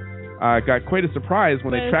month got quite a surprise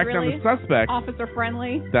when they tracked down the suspect. Officer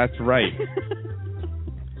friendly. That's right.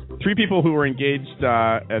 3 people who were engaged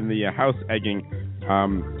in the house egging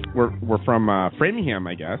were from Framingham,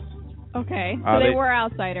 I guess. Okay, so they were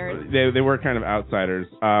outsiders. They were kind of outsiders.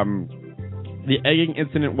 The egging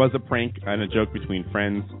incident was a prank and a joke between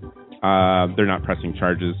friends. They're not pressing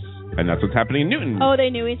charges, and that's what's happening in Newton. Oh,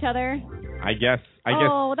 they knew each other? I guess.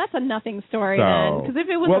 Oh, that's a nothing story then. Because if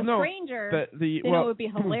it was a stranger, it would be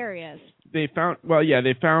hilarious. They found. No,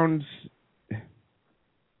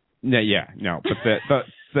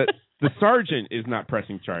 but the sergeant is not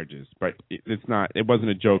pressing charges, but it's not. It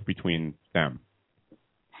wasn't a joke between them.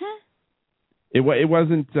 Huh? It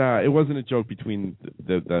wasn't a joke between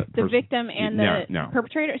the victim and the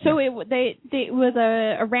perpetrator. So it was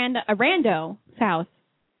a rando's house.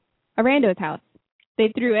 A rando's house.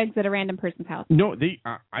 They threw eggs at a random person's house. No, they.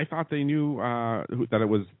 I thought they knew that it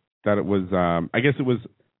was.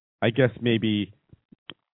 I guess maybe.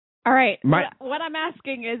 All right. What I'm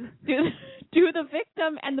asking is, do the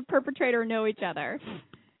victim and the perpetrator know each other?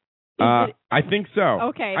 I think so.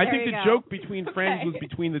 Okay. I think the joke between friends was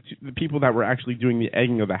between the people that were actually doing the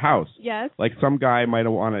egging of the house. Yes. Like some guy might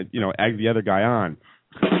have wanted, egg the other guy on.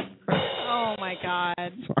 Oh my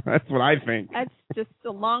God. That's what I think. That's just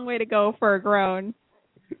a long way to go for a groan.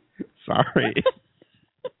 Sorry.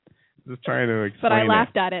 Just trying to explain. But I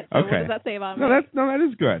laughed at it. So okay. What does that say about me? That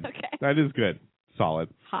is good. Okay. That is good. Solid.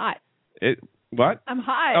 Hot. What? I'm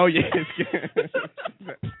hot. Oh yeah.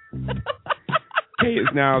 Kay is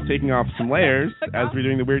now taking off some layers as we're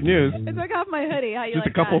doing the weird news. I took off my hoodie. How you Just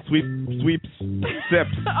like a couple that? sweeps,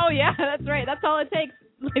 sips. Oh yeah, that's right. That's all it takes,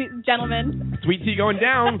 ladies and gentlemen. Sweet tea going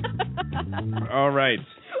down. All right.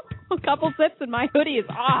 A couple sips and my hoodie is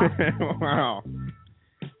off. Wow.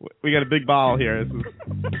 We got a big bottle here.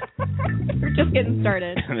 We're just getting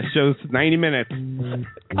started. And the show's 90 minutes.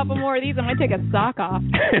 A couple more of these, I might take a sock off.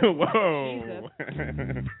 Whoa.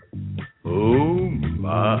 Oh,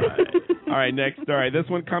 my. All right, next story. This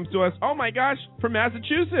one comes to us, oh my gosh, from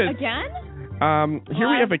Massachusetts. Again? Here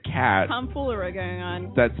we have a cat. Tomfoolery going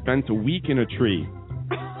on. That spent a week in a tree.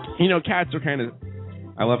 Cats are kind of...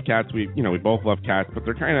 I love cats. We both love cats, but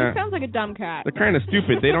they're kind of... Sounds like a dumb cat. They're kind of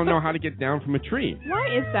stupid. They don't know how to get down from a tree. Why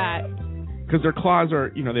is that? Because their claws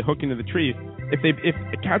are, they hook into the tree. If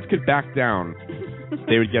cats could back down,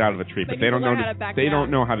 they would get out of a tree, but they don't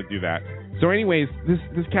know how to do that. So, anyways,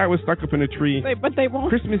 this cat was stuck up in a tree. But they won't.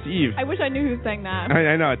 Christmas Eve. I wish I knew who sang that.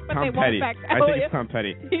 I know it's but Tom Petty. I think it's Tom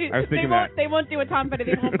Petty. I was thinking that. They won't do a Tom Petty.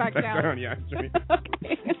 They won't back down. Yeah. Okay.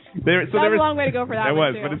 That was a long way to go for that. It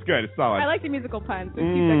was, too. But it's good. It's solid. I like the musical puns. So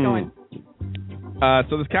keep that going.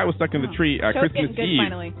 So this cat was stuck in the tree Christmas Eve.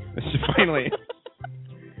 Finally. Finally.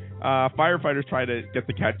 Firefighters tried to get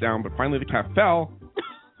the cat down, but finally the cat fell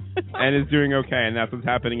and is doing okay. And that's what's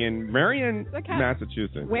happening in Marion,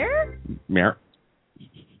 Massachusetts. Where?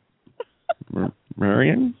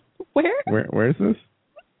 Marion? Where? Where's this?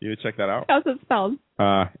 You check that out. How's it spelled?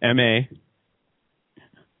 M-A-R-I-O-N.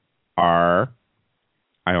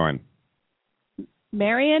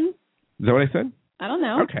 Marion? Is that what I said? I don't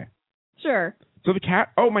know. Okay. Sure. So the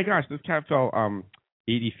cat, oh my gosh, this cat fell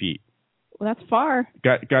 80 feet. Well, that's far.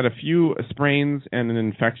 Got a few sprains and an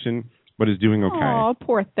infection, but is doing okay. Oh,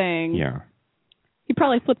 poor thing. Yeah. He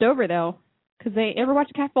probably flipped over, though. Because they ever watch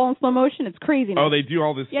a cat fall in slow motion? It's crazy. Oh, they do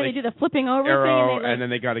all this. Yeah, they do the flipping over arrow, thing. And then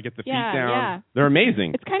they got to get the feet down. Yeah. They're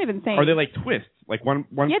amazing. It's kind of insane. Or they twist. One.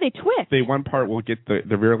 Yeah, they twist. One part will get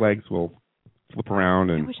the rear legs will flip around,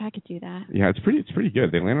 and I wish I could do that. Yeah, it's pretty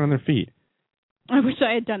good. They land on their feet. I wish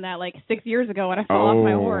I had done that 6 years ago when I fell off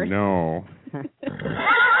my horse. Oh no!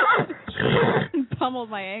 Pummeled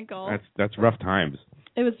my ankle. That's rough times.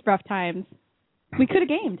 It was rough times. We could have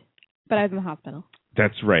gamed, but I was in the hospital.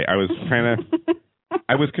 That's right. I was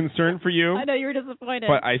I was concerned for you. I know you were disappointed.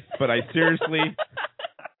 But I seriously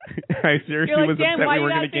You're was upset we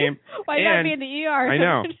weren't going to game. Why you gotta be in the ER? I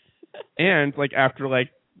know. And after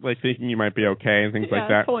thinking you might be okay and things like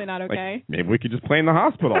that. Totally not okay. Maybe we could just play in the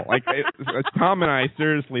hospital. Tom and I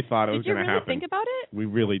seriously thought it was going to happen. Did you really think about it? We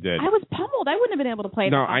really did. I was pummeled. I wouldn't have been able to play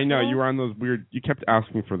in the hospital. No, I know. You were on those weird... You kept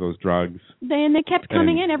asking for those drugs. They kept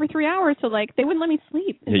coming in every 3 hours, so they wouldn't let me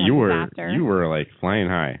sleep. Yeah, you were flying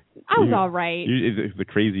high. I was all right. It's the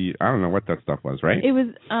crazy... I don't know what that stuff was, right? It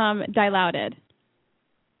was dilaudid.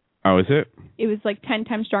 Oh, is it? It was 10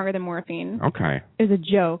 times stronger than morphine. Okay. It was a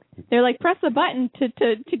joke. They're press the button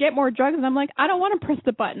to get more drugs, and I'm I don't want to press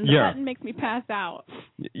the button. The button makes me pass out.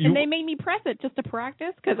 And they made me press it just to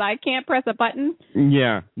practice because I can't press a button.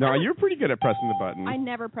 Yeah. No, you're pretty good at pressing the button. I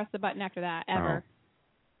never pressed the button after that, ever. Oh.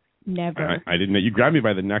 Never. I didn't know. You grabbed me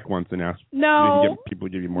by the neck once and asked people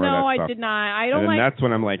to give you more of that stuff. No, I did not. I don't and that's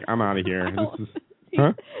when I'm I'm out of here.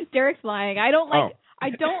 Derek's lying. I don't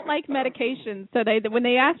like medications. So when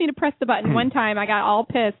they asked me to press the button one time, I got all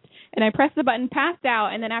pissed, and I pressed the button, passed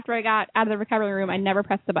out, and then after I got out of the recovery room, I never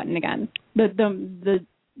pressed the button again.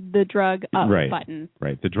 The drug up button.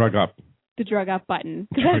 Right. The drug up. The drug up button.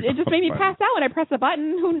 Because it just made me pass out when I pressed the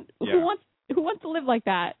button. Who wants to live like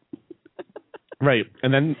that? Right.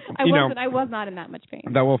 And then I was not in that much pain.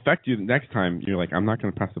 That will affect you next time. You're I'm not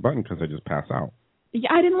going to press the button because I just pass out. Yeah,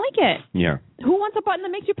 I didn't like it. Yeah. Who wants a button that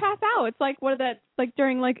makes you pass out? It's what are that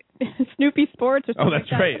during Snoopy Sports or something. Oh,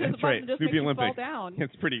 that's right. That's right. Snoopy Olympics. Fall down.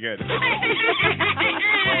 It's pretty good.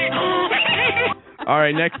 All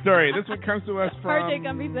right, next story. This one comes to us from... RJ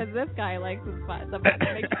Gumby says this guy likes the button that makes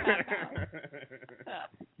you pass out.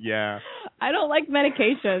 Yeah. I don't like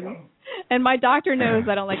medications, and my doctor knows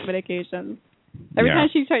I don't like medications. Every time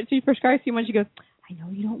she prescribes you one, she goes, I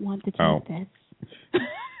know you don't want to take this.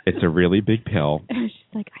 It's a really big pill. She's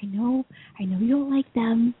like, I know you don't like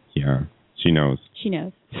them. Yeah, she knows. She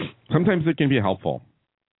knows. Sometimes it can be helpful.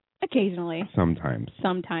 Occasionally. Sometimes.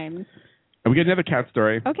 And we get another cat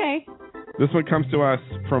story. Okay. This one comes to us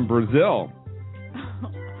from Brazil.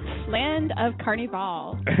 Land of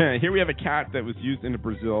Carnival. Here we have a cat that was used in a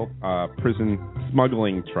Brazil prison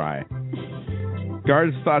smuggling try.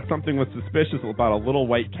 Guards thought something was suspicious about a little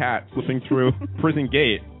white cat slipping through prison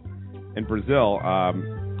gate in Brazil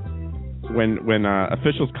when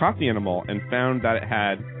officials caught the animal and found that it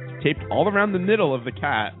had taped all around the middle of the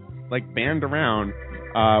cat, like band around,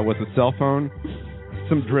 was a cell phone,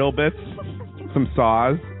 some drill bits, some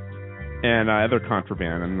saws, and other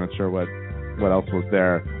contraband. I'm not sure what else was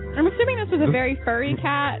there. I'm assuming this was a very furry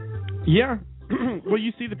cat. Yeah. Well,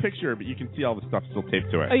 you see the picture, but you can see all the stuff still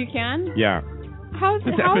taped to it. Oh, you can? Yeah. How would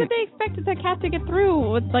they expect the cat to get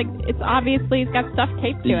through? It's obviously it's got stuff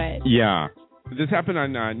taped to it. Yeah. This happened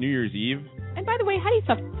on New Year's Eve. And by the way, how do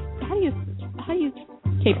you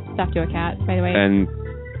tape stuff to a cat? By the way. And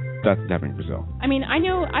that's happening in Brazil. I mean, I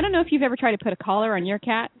don't know if you've ever tried to put a collar on your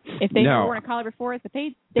cat. If they've never worn a collar before, but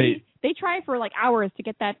they try for like hours to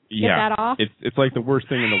get that off. It's like the worst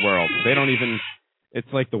thing in the world. They don't even. It's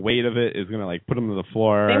like the weight of it is gonna like put them to the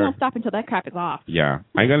floor. They won't stop until that crap is off. Yeah,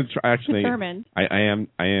 I'm gonna try. Actually, determined. I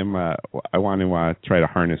want to try to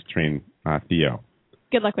harness train Theo.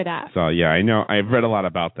 Good luck with that. So yeah, I know. I've read a lot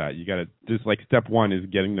about that. You gotta just like step one is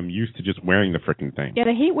getting them used to just wearing the freaking thing. Yeah,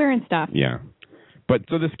 they hate wearing stuff. Yeah, but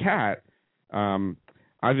so this cat,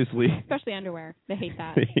 obviously, especially underwear, they hate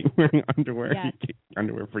that. They hate wearing underwear. Yes.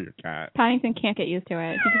 Underwear for your cat. Paddington can't get used to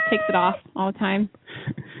it. He just takes it off all the time.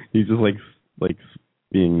 He's just like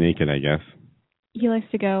being naked, I guess. He likes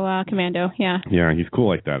to go commando, yeah. Yeah, he's cool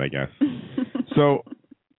like that, I guess. So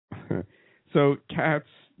cats.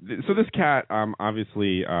 So this cat,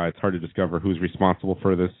 obviously, it's hard to discover who's responsible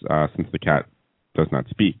for this since the cat does not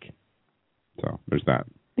speak. So there's that.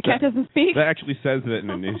 The cat doesn't speak? That actually says it in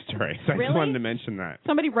the news story. So Really? I just wanted to mention that.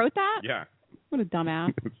 Somebody wrote that? Yeah. What a dumbass.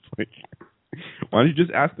 It's like, why don't you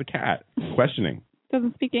just ask the cat? Questioning.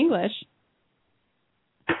 Doesn't speak English.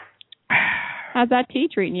 How's that tea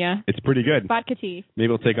treating you? It's pretty good. Vodka tea.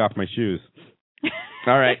 Maybe I'll take off my shoes.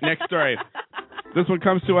 All right, next story. This one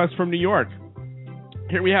comes to us from New York.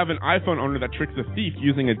 Here we have an iPhone owner that tricks a thief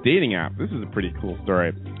using a dating app. This is a pretty cool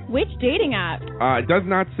story. Which dating app? It does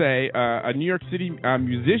not say. A New York City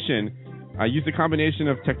musician used a combination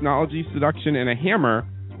of technology, seduction, and a hammer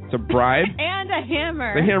to bribe. And a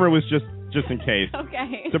hammer. The hammer was just in case.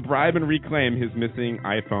 Okay. To bribe and reclaim his missing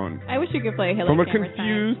iPhone. I wish you could play Hillary from a Hammer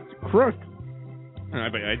confused crook. I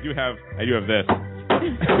do have this.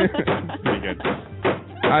 Pretty good.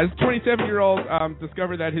 His 27-year-old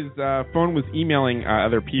discovered that his phone was emailing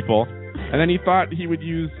other people, and then he thought he would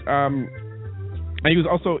use. And he was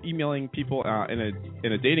also emailing people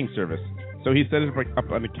in a dating service. So he set up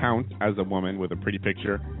an account as a woman with a pretty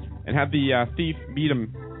picture, and had the thief meet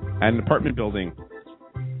him at an apartment building.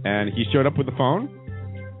 And he showed up with the phone,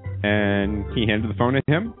 and he handed the phone to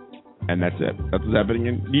him. And that's it. That's what's happening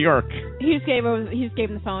in New York. He just gave him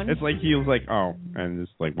the phone. It's like he was like, oh, and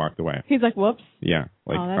just like walked away. He's like, whoops. Yeah,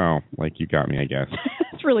 like like you got me, I guess.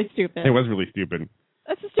 It's really stupid. It was really stupid.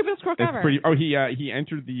 That's the stupidest crook ever. He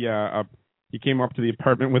entered the he came up to the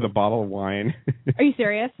apartment with a bottle of wine. Are you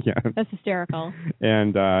serious? Yeah. That's hysterical.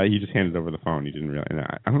 And he just handed over the phone. He didn't really.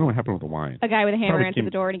 I don't know what happened with the wine. A guy with a hammer answered the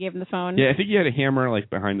door and he gave him the phone. Yeah, I think he had a hammer like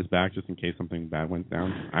behind his back just in case something bad went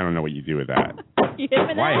down. I don't know what you do with that. You hit him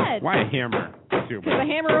in the head. Why a hammer? Because a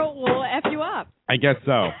hammer will F you up. I guess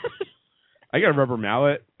so. I got a rubber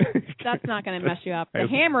mallet. That's not going to mess you up. The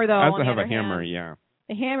hammer, though, I also have a hammer, yeah.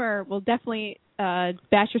 The hammer will definitely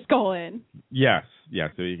bash your skull in. Yes.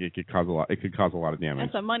 It could cause a lot. It could cause a lot of damage.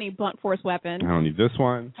 That's a money blunt force weapon. I don't need this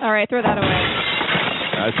one. All right, throw that away.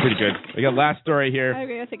 That's pretty good. We got last story here.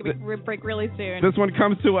 Okay, let's take a big break really soon. This one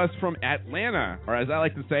comes to us from Atlanta, or as I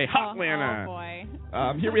like to say, Hotlanta. Oh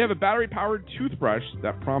boy. Here we have a battery-powered toothbrush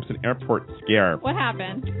that prompts an airport scare. What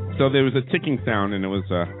happened? So there was a ticking sound, and it was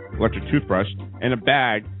an electric toothbrush and a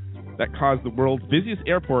bag that caused the world's busiest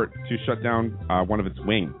airport to shut down one of its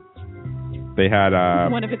wings. They had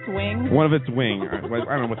one of its wings. One of its wing. I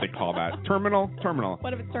don't know what they call that. Terminal.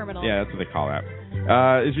 One of its terminals. Yeah, that's what they call that.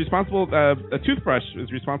 Is responsible. A toothbrush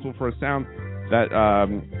is responsible for a sound that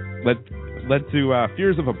led to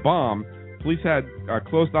fears of a bomb. Police had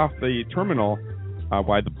closed off the terminal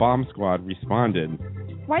while the bomb squad responded.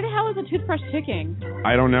 Why the hell is a toothbrush ticking?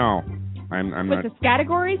 I don't know. I'm not. The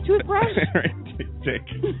category toothbrush? Tick.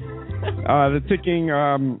 The ticking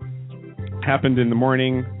happened in the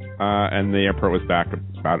morning. and the airport was back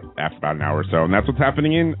after about an hour or so. And that's what's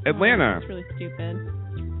happening in Atlanta. That's really stupid.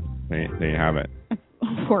 There you have it.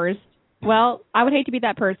 Of course. Well, I would hate to be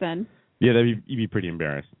that person. Yeah, you'd be pretty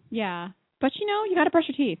embarrassed. Yeah. But, you got to brush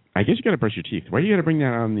your teeth. I guess you got to brush your teeth. Why do you got to bring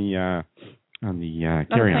that on the carry-on?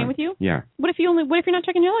 Plane with you? Yeah. What if you're not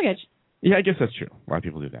checking your luggage? Yeah, I guess that's true. A lot of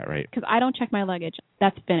people do that, right? Because I don't check my luggage.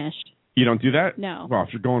 That's finished. You don't do that? No. Well,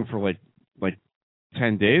 if you're going for like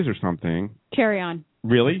 10 days or something. Carry-on.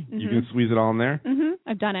 Really? Mm-hmm. You can squeeze it all in there? Mm-hmm.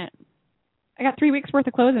 I've done it. I got 3 weeks worth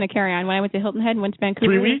of clothes in a carry-on when I went to Hilton Head and went to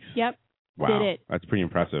Vancouver. 3 weeks? Yep. Wow. Did it. That's pretty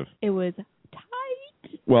impressive. It was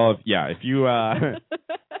tight. Well, if you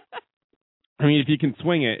if you can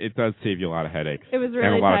swing it, it does save you a lot of headaches. It was really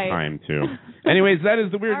and a lot tight. of time, too. Anyways, that is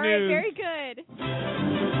the weird all right, news. Very good.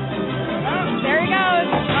 Oh, there he goes.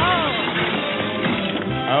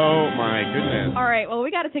 Oh, my goodness. All right, well,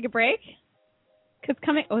 we got to take a break.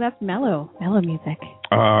 That's mellow music.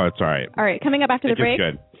 Oh, it's all right. All right, coming up after the break.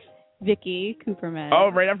 Good. Vicky Kuperman.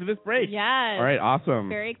 Oh, right after this break. Yes. All right, awesome.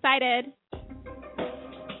 Very excited.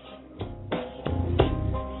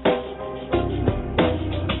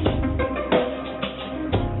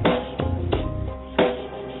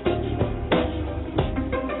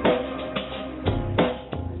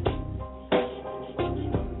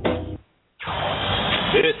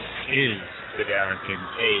 This is the Dereck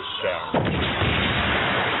Show.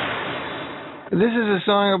 This is a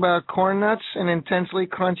song about corn nuts and intensely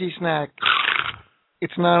crunchy snack.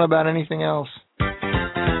 It's not about anything else.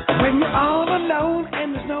 When you're all alone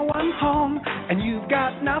and there's no one home and you've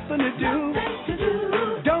got nothing to do,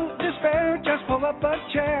 don't despair, just pull up a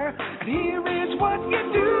chair and here is what you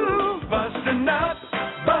do. Bust a nut,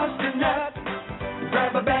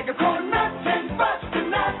 grab a bag of corn nuts and bust a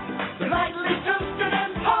nut. They're lightly toasted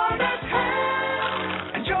and hard as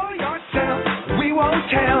hell. Enjoy yourself, we won't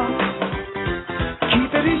tell.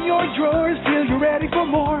 Keep it in your drawers till you're ready for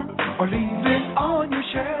more, or leave it on your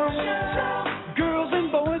shelf. Girls and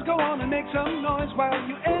boys, go on and make some noise while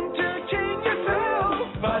you entertain yourself.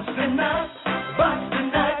 Bust a nut,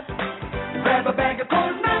 grab a bag of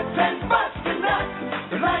corn nuts and bust a nut.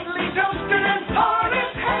 They're lightly toasted and hard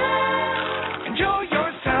as hell. Enjoy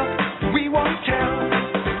yourself, we won't tell.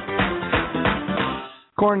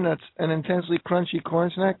 Corn nuts, an intensely crunchy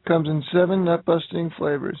corn snack, comes in 7 nut-busting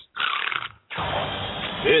flavors.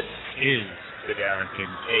 This is the Dereck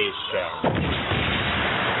Show.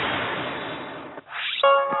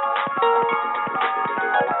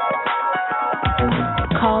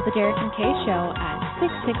 Call the Dereck and Kay Show at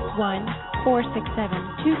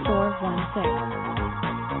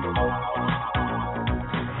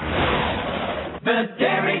 661-467-2416. The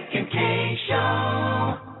Dereck and Kay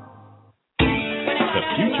Show. The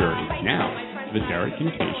future is now. The Dereck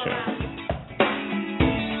and Kay Show.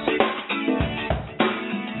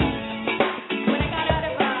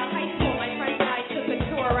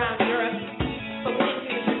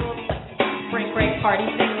 Party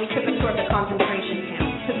thing. We took a tour of the concentration camp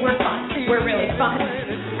because we're fun. We're really fun.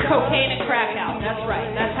 Cocaine and crack out. That's right.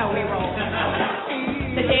 That's how we roll.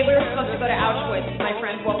 The day we were supposed to go to Auschwitz, my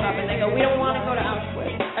friends woke up and they go, "We don't want to go to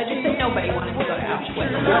Auschwitz." I just said nobody wanted to go to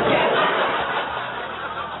Auschwitz. Okay.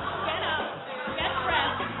 Get up. Get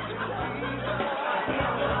dressed.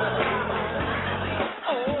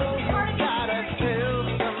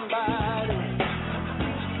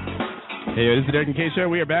 Hey, this is the Dereck and Kay Show.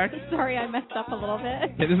 We are back. Sorry, I messed up a little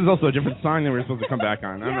bit. Yeah, this is also a different song than we were supposed to come back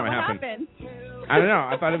on. I don't know what happened. I don't know.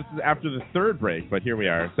 I thought it was after the third break, but here we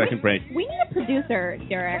are, second break. We need a producer,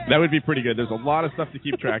 Dereck. That would be pretty good. There's a lot of stuff to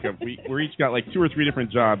keep track of. We're each got like 2 or 3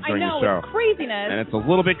 different jobs during the show. It's craziness. And it's a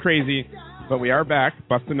little bit crazy, but we are back.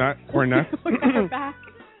 Bust a nut, corn nuts. We're back.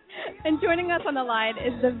 And joining us on the line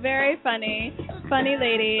is the very funny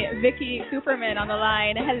lady, Vicky Kuperman on the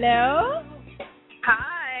line. Hello.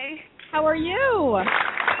 Hi. How are you? I'm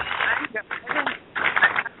good.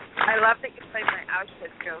 I love that you played my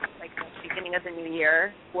Auschwitz joke, like the beginning of the new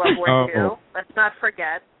year, World War II. Let's not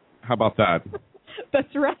forget. How about that?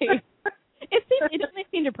 That's right. It definitely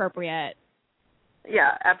seemed appropriate.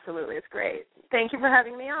 Yeah, absolutely. It's great. Thank you for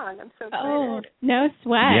having me on. I'm so excited. Oh, no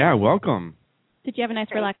sweat. Yeah, welcome. Did you have a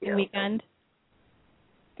nice relaxing weekend?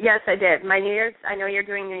 Yes, I did. My New Year's, I know you're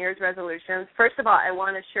doing New Year's resolutions. First of all, I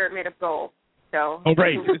want a shirt made of gold. So. Oh,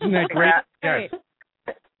 great. Isn't that great? Yes.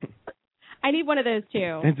 I need one of those,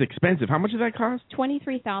 too. And it's expensive. How much does that cost?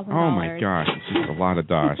 $23,000. Oh, my gosh. It's just a lot of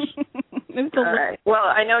dosh. All right. Well,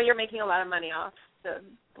 I know you're making a lot of money off the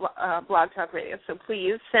Blog Talk Radio, so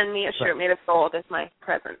please send me a shirt made of gold as my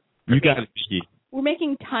present. You got it, Vicky. We're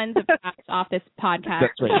making tons of cash off this podcast.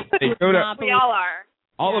 That's right. We all are.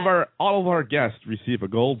 All of our guests receive a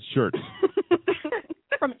gold shirt.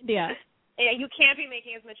 From idea. Yeah, you can't be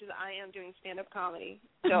making as much as I am doing stand-up comedy.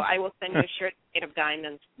 So I will send you a shirt made of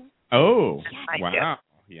diamonds. Oh, I wow.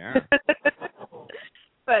 Yeah.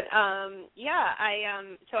 But,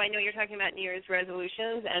 so I know you're talking about New Year's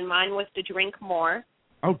resolutions, and mine was to drink more.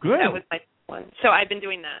 Oh, good. That was my one. So I've been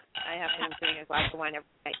doing that. I have been drinking a glass of wine every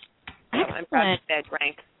night. So I'm proud to say I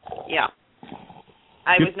drank. Yeah.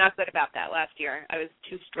 I was not good about that last year. I was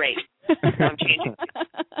too straight. So I'm changing.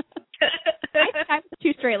 I was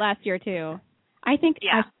too straight last year, too. I think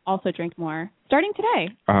I also drink more. Starting today.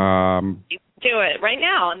 You do it right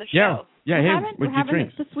now on the show. Yeah, we're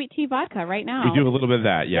having the sweet tea vodka right now. We do a little bit of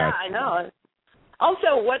that, yeah. Yeah, I know.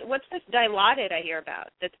 Also, what's this Dilaudid I hear about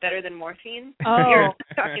that's better than morphine? Oh. You're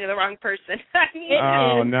talking to the wrong person.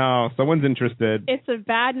 No. Someone's interested. It's a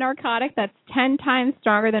bad narcotic that's 10 times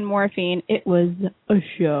stronger than morphine. It was a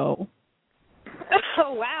show.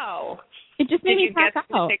 Oh, wow. It just made me pass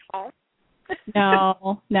out. Take home?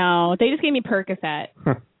 No. They just gave me Percocet.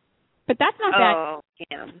 But that's not bad. Oh,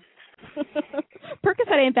 damn.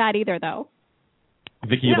 Percocet ain't bad either, though.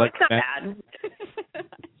 Vicky, you like it's not med? Bad.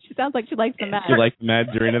 She sounds like she likes the med. You like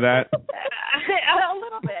meds? You're into that? A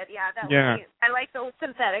little bit, yeah. I like the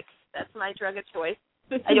synthetic. That's my drug of choice.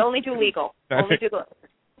 I only do legal. Only do legal.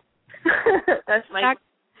 That's my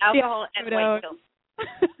alcohol and white pills.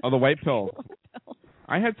 Oh, the white pills.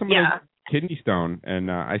 I had some of those kidney stone,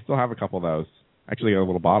 and I still have a couple of those. Actually, got a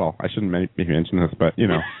little bottle. I shouldn't maybe mention this, but,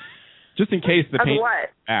 just in case the pain what?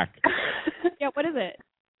 Back. Yeah, what is it?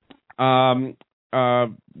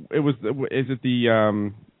 Is it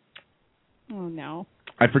the Oh no.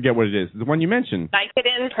 I forget what it is. The one you mentioned.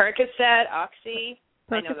 Vicodin, Percocet, Oxy.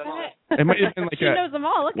 I know them all. It might have been like she knows them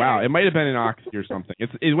all. Look wow, it might have been an Oxy or something.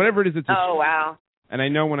 It's whatever it is. It's oh wow. And I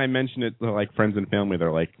know when I mention it to like friends and family,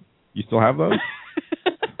 they're like, "You still have those?"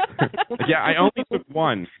 Yeah, I only took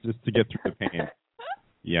one just to get through the pain.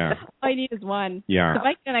 Yeah. All I need is one. Yeah. The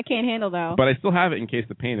Vicodin I can't handle though. But I still have it in case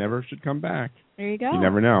the pain ever should come back. There you go. You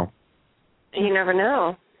never know. You never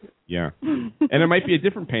know. Yeah. And it might be a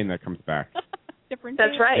different pain that comes back.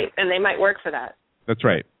 That's right, and they might work for that. That's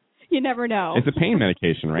right. You never know. It's a pain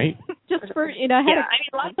medication, right? Just for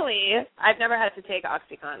headache. Luckily, I've never had to take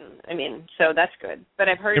OxyContin. So that's good. But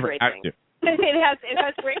I've heard great things. It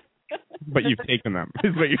has great. But you've taken them,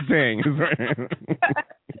 is what you're saying.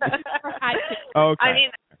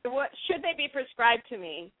 Okay. What should they be prescribed to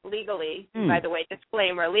me legally? By the way,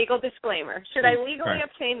 legal disclaimer. Should I legally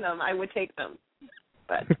obtain them? I would take them.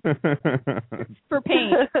 But for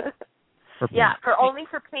pain. Yeah, only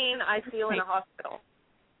for pain I feel in a hospital.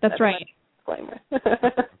 That's right. Disclaimer.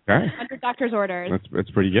 Okay. Under doctor's orders. That's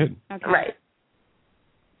pretty good. Okay. Right.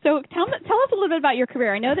 So tell us a little bit about your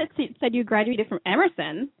career. I know that you said you graduated from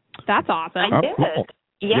Emerson. That's awesome. I did. Cool.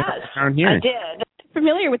 Yes, down here. I did.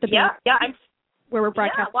 Familiar with the I'm where we're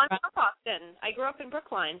broadcasting. Yeah, I'm from Boston. I grew up in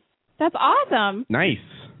Brookline. That's awesome. Nice.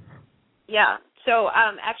 Yeah. So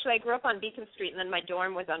actually, I grew up on Beacon Street, and then my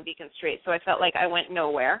dorm was on Beacon Street, so I felt like I went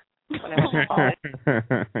nowhere when I went to college.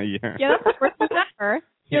 Yeah, that's the first thing ever.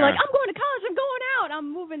 You're like, I'm going to college. I'm going out. I'm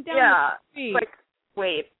moving down the street. Like,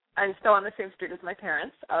 wait, I'm still on the same street as my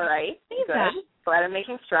parents. All right. Good. That. Glad I'm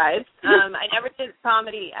making strides. I never did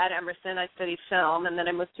comedy at Emerson. I studied film, and then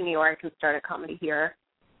I moved to New York and started comedy here.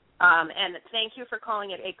 And thank you for calling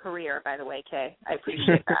it a career, by the way, Kay. I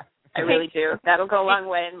appreciate that. I really do. That'll go a long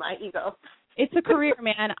way in my ego. It's a career,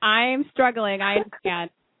 man. I'm struggling. I understand.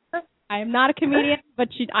 I am not a comedian, but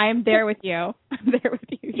I am there with you. I'm there with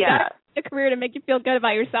you. Yeah. It's a career to make you feel good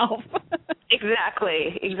about yourself.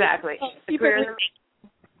 Exactly. It's a career in the making.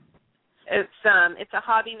 It's a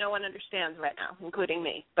hobby no one understands right now, including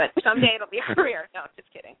me. But someday it'll be a career. No,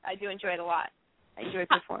 just kidding. I do enjoy it a lot. I enjoy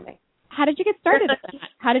performing. How did you get started with that?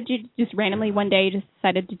 How did you just randomly one day just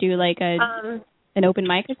decided to do like an open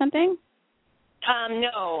mic or something?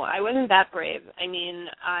 No, I wasn't that brave. I mean,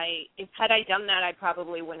 had I done that, I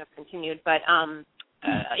probably wouldn't have continued. But,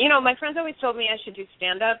 my friends always told me I should do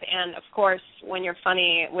stand-up. And, of course, when you're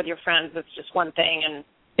funny with your friends, it's just one thing. And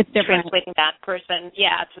it's different. Translating that person,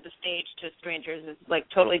 to the stage, to strangers is, like,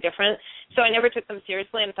 totally different. So I never took them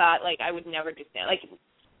seriously and thought, like, I would never do stand-up. Like,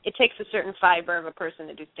 it takes a certain fiber of a person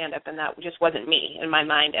to do stand-up, and that just wasn't me in my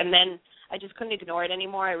mind. And then I just couldn't ignore it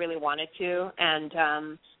anymore. I really wanted to.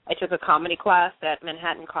 And I took a comedy class at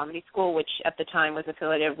Manhattan Comedy School, which at the time was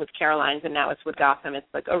affiliated with Caroline's, and now it's with Gotham. It's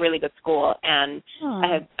like a really good school. And I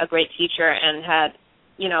had a great teacher and had,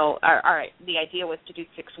 the idea was to do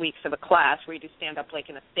 6 weeks of a class where you do stand-up like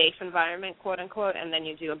in a safe environment, quote unquote, and then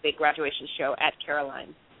you do a big graduation show at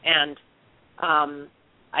Caroline's. And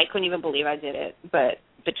I couldn't even believe I did it, but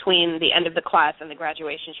between the end of the class and the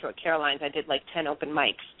graduation show at Caroline's, I did like 10 open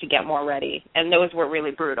mics to get more ready, and those were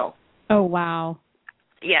really brutal. Oh, wow.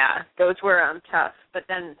 Yeah, those were tough, but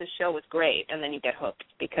then the show was great, and then you get hooked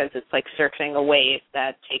because it's like surfing a wave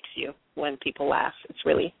that takes you when people laugh. It's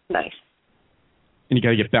really nice. And you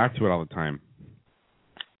got to get back to it all the time.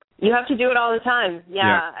 You have to do it all the time.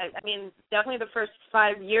 Yeah. I mean, definitely the first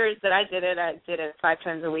 5 years that I did it 5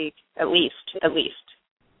 times a week, at least.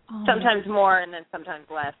 Oh. Sometimes more and then sometimes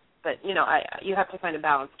less. But, you know, you have to find a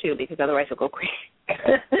balance, too, because otherwise you'll go crazy.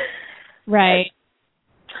 Right.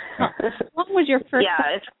 How long was your first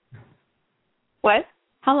set? What?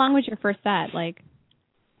 How long was your first set? Like,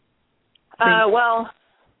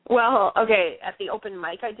 well, okay, at the open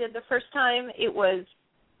mic I did the first time, it was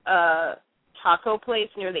taco place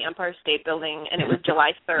near the Empire State Building, and it was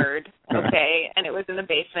July 3rd, okay, and it was in the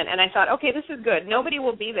basement, and I thought, okay, this is good. Nobody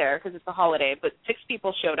will be there because it's a holiday, but 6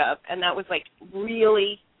 people showed up, and that was, like,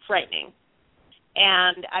 really frightening.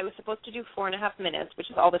 And I was supposed to do 4.5 minutes,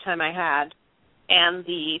 which is all the time I had, and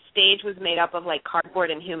the stage was made up of, like,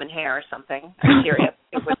 cardboard and human hair or something. I'm serious.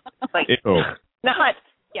 It was, like, not,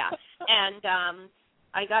 yeah. And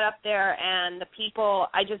I got up there, and the people,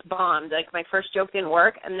 I just bombed. Like, my first joke didn't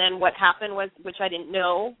work, and then what happened was, which I didn't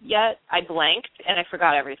know yet, I blanked, and I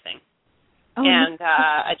forgot everything. Oh, and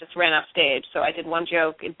I just ran off stage. So I did one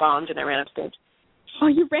joke, it bombed, and I ran off stage. Oh,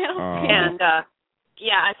 you ran off stage? And,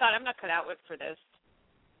 yeah, I thought, I'm not cut out for this.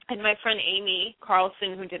 And my friend Amy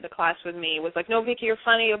Carlson, who did the class with me, was like, no, Vicky, you're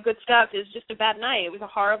funny, you have good stuff. It was just a bad night. It was a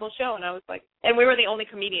horrible show. And I was like, and we were the only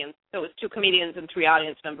comedians. So it was 2 comedians and 3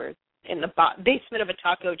 audience members in the basement of a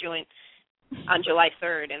taco joint on July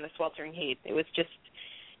 3rd in the sweltering heat. It was just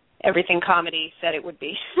everything comedy said it would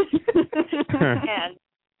be. And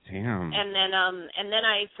damn. And then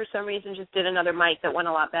I, for some reason, just did another mic that went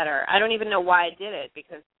a lot better. I don't even know why I did it,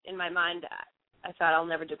 because in my mind I thought I'll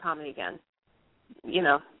never do comedy again, you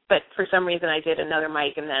know. But for some reason I did another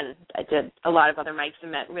mic, and then I did a lot of other mics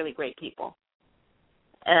and met really great people.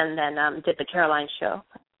 And then did the Caroline show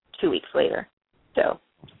 2 weeks later. So.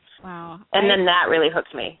 Wow. And then that really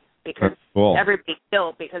hooked me, because cool. Everybody's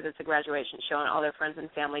still, because it's a graduation show and all their friends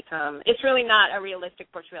and family come. It's really not a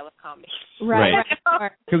realistic portrayal of comedy. Right.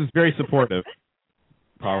 Because it's very supportive.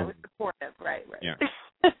 Probably. Yeah, it was supportive, right. Yeah.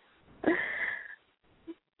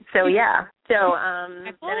 So, yeah. So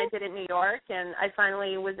then I did it in New York, and I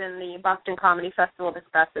finally was in the Boston Comedy Festival this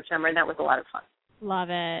past September, and that was a lot of fun. Love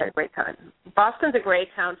it. I had a great time. Boston's a great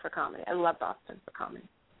town for comedy. I love Boston for comedy.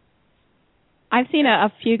 I've seen a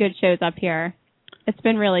few good shows up here. It's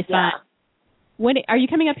been really fun. Yeah. When are you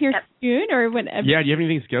coming up here soon, or when? Yeah. Do you have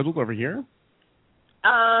anything scheduled over here?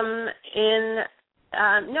 No,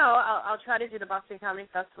 I'll try to do the Boston Comedy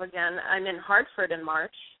Festival again. I'm in Hartford in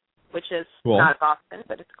March, which is not Boston,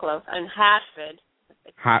 but it's close. I'm in Hatford.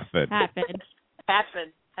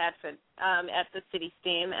 At the City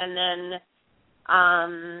Steam, and then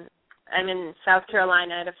I'm in South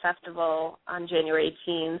Carolina at a festival on January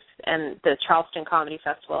 18th, and the Charleston Comedy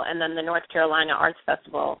Festival, and then the North Carolina Arts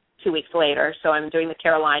Festival 2 weeks later. So I'm doing the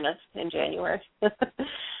Carolinas in January. But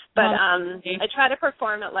I try to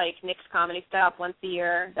perform at, like, Nick's Comedy Stop once a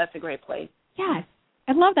year. That's a great place. Yes.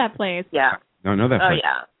 I love that place. Yeah. No, I know that place. Oh,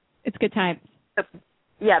 yeah. It's good time.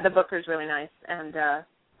 The booker's really nice. And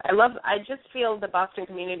I just feel the Boston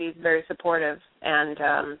community is very supportive, and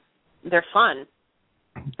they're fun.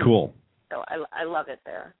 Cool. So I love it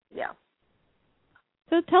there. Yeah.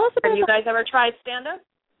 So tell us about. Have you guys ever tried stand-up?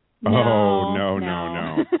 No.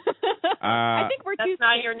 I think That's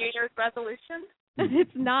not your New Year's resolution?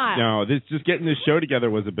 It's not. No, just getting this show together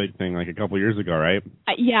was a big thing, like a couple years ago, right?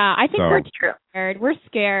 Yeah, I think we're scared. We're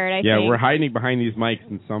scared, I think. We're hiding behind these mics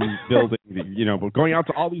in some building, we're going out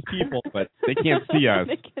to all these people, but they can't see us.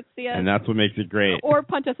 They can't see us. And that's what makes it great. Or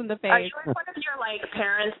punch us in the face. Are you in one of your, like,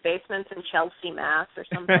 parents' basements in Chelsea, Mass, or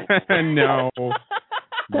something? No.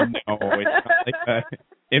 It's not like an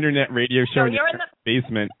internet radio show in your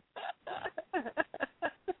basement.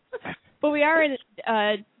 But we are in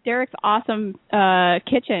Dereck's awesome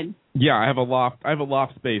kitchen. Yeah, I have a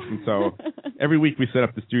loft space, and so every week we set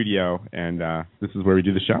up the studio, and this is where we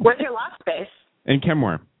do the show. Where's your loft space? In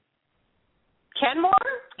Kenmore. Kenmore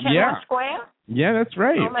Square? Yeah, that's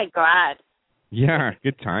right. Oh, my God. Yeah,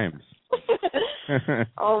 good times.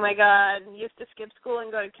 Oh, my God. Used to skip school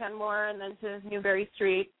and go to Kenmore and then to Newbury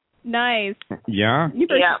Street. Nice. Yeah?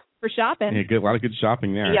 Newbury for shopping. Yeah, a lot of good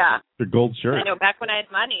shopping there. Yeah. The gold shirt. I know, back when I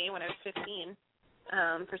had money, when I was 15,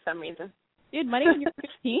 for some reason. You had money when you were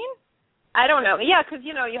 15? I don't know. Yeah, because,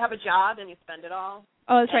 you have a job and you spend it all.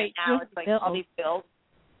 Oh, that's right. Now it's like all these bills.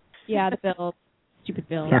 Yeah, the bills. Stupid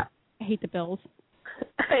bills. Yeah. I hate the bills.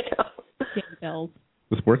 I know. Damn bills.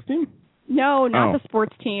 The sports team? No, not the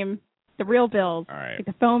sports team. The real bills. All right. Like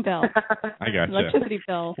the phone bill. I gotcha. Electricity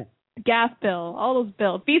bill. Gas bill. All those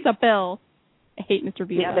bills. Visa bill. I hate Mr.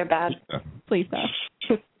 Visa. Yeah, they're bad. Please, though.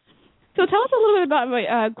 So tell us a little bit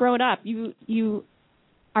about growing up. You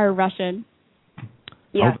are Russian.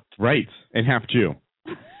 Yeah. Oh, right. And half Jew.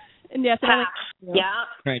 And yes, half. Yeah.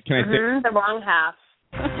 Can I say? The wrong half.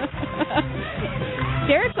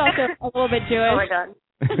 Derek's also a little bit Jewish. Oh, my God.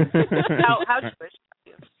 How Jewish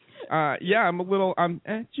are you? Yeah, I'm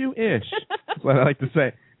Jewish. That's what I like to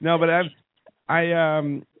say. No, but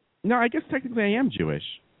I guess technically I am Jewish.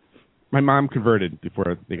 My mom converted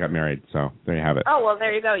before they got married, so there you have it. Oh, well,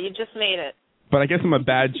 there you go. You just made it. But I guess I'm a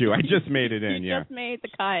bad Jew. I just made it in, You just made the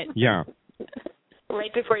cut. Yeah.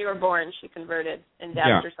 Right before you were born, she converted and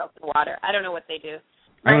doused herself in water. I don't know what they do.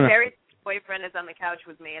 My very boyfriend is on the couch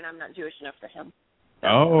with me, and I'm not Jewish enough for him. So.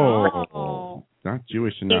 Oh. Not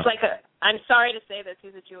Jewish enough. He's like I'm sorry to say this,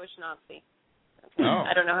 he's a Jewish Nazi. Okay. Oh.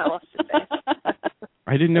 I don't know how else to say.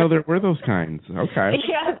 I didn't know there were those kinds. Okay.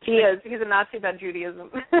 Yes, he is. He's a Nazi about Judaism.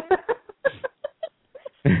 But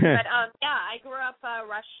I grew up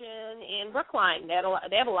Russian in Brookline. They have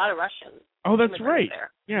a lot of Russians. Oh, that's right.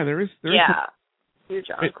 There. Yeah, there is. Huge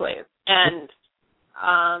enclave. And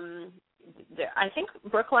I think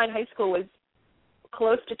Brookline High School was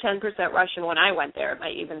close to 10% Russian when I went there. It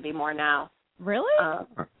might even be more now. Really?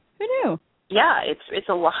 Who knew? Yeah, it's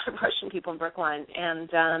a lot of Russian people in Brookline, and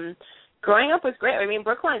growing up was great. I mean,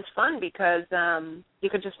 Brookline's fun because you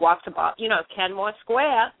could just walk to Kenmore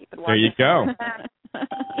Square. You could walk. There you go.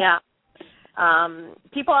 Yeah.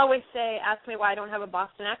 People always ask me why I don't have a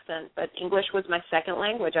Boston accent, but English was my second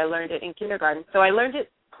language. I learned it in kindergarten, so I learned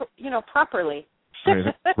it, properly.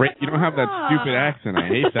 Great. You don't have that stupid accent. I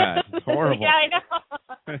hate that. It's horrible. Yeah, I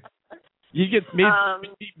know. You get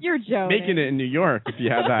you're joking. Making it in New York if you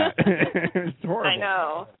have that. It's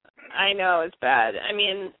horrible. I know. It's bad. I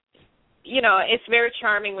mean, it's very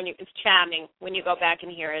charming it's charming when you go back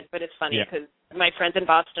and hear it, but it's funny because my friends in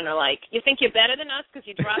Boston are like, you think you're better than us because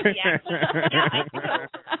you dropped the accent? Yeah, I do.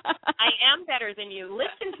 I am better than you.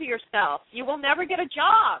 Listen to yourself. You will never get a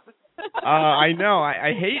job. I know.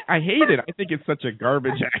 I hate it. I think it's such a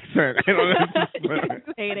garbage accent. I don't know.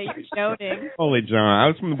 You hate it. You're shouting. Holy John. I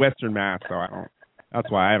was from Western Mass, so that's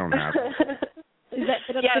why I don't have it.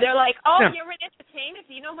 Yeah, they're like, you're an entertainer.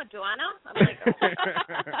 Do you know Madonna? I'm like,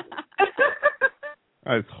 oh.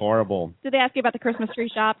 That's horrible. Did they ask you about the Christmas tree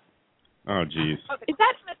shop? Oh, jeez. Oh, the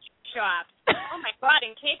Christmas shop. Oh, my God,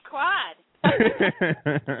 in Cape Cod.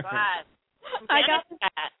 God. I got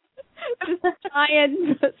that. Just a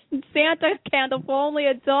giant Santa candle for only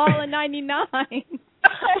 $1.99. Oh,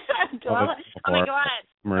 my God.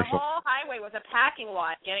 Commercial. The whole highway was a packing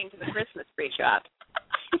lot getting to the Christmas tree shop.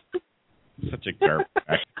 Such a garbage.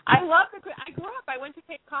 I grew up. I went to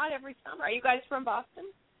Cape Cod every summer. Are you guys from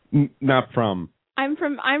Boston? Not from. I'm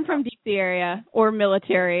from DC area or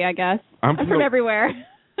military, I guess. I'm from everywhere.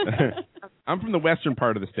 I'm from the western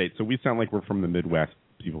part of the state, so we sound like we're from the Midwest.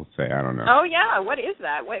 People say, I don't know. Oh yeah, what is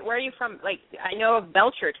that? Where are you from? Like I know of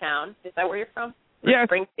Belchertown. Is that where you're from? Yeah,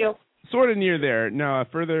 Springfield. Sort of near there. No,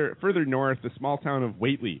 further north, the small town of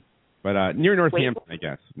Whately, but near Northampton, I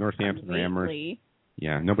guess. Northampton or Amherst.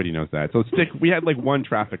 Yeah, nobody knows that. So we had like one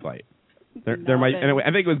traffic light. There might, and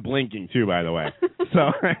I think it was blinking too, by the way.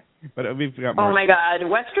 So, but we've got more. Oh my God,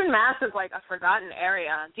 Western Mass is like a forgotten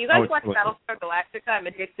area. Do you guys watch Battlestar Galactica? I'm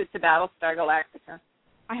addicted to Battlestar Galactica.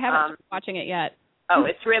 I haven't been watching it yet. Oh,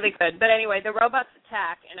 it's really good. But anyway, the robots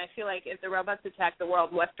attack, and I feel like if the robots attack the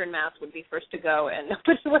world, Western Mass would be first to go, and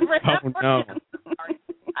nobody would remember. Oh no! Sorry,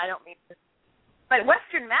 I don't mean to. But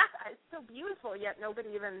Western Mass is so beautiful, yet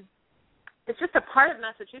nobody even. It's just a part of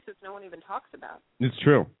Massachusetts no one even talks about. It's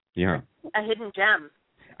true. Yeah. A hidden gem.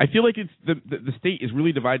 I feel like it's the state is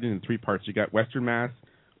really divided into three parts. You got Western Mass,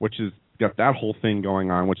 which has got that whole thing going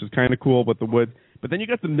on, which is kind of cool, but the woods. But then you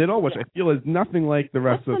got the middle, which I feel is nothing like the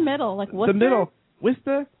rest of the middle. Like Worcester? The middle.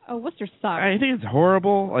 Worcester? Oh, Worcester sucks. I think it's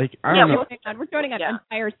horrible. Like I don't know. We're joining an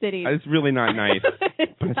entire city. It's really not nice.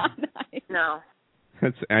 It's not nice. No.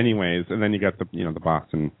 It's anyways, and then you got the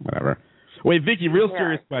Boston whatever. Wait, Vicky, real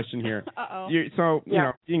serious question here. Uh-oh. You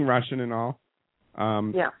know, being Russian and all.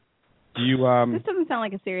 Yeah. Do you This doesn't sound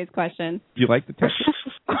like a serious question. Do you like the text?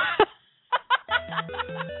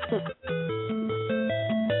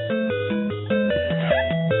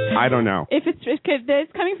 I don't know. If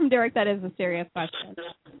it's coming from Dereck, that is a serious question.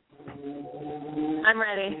 I'm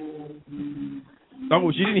ready.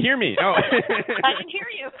 Oh, she didn't hear me. Oh. I didn't hear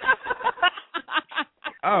you.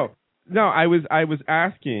 Oh, no, I was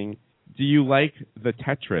asking, do you like the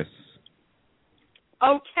Tetris?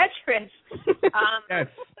 Oh, Tetris. Yes.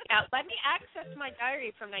 Now, let me access my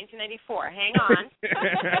diary from 1994. Hang on.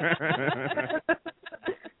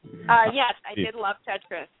 Yes, I did love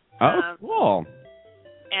Tetris. Oh, cool.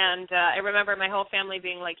 And I remember my whole family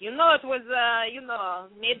being like, it was,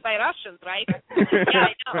 made by Russians, right?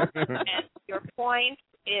 Yeah, I know. And your point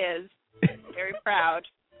is very proud.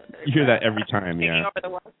 You hear that every time, yeah. Over the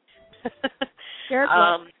world.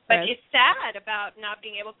 But it's sad about not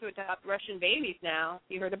being able to adopt Russian babies now.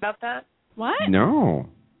 You heard about that? What? No.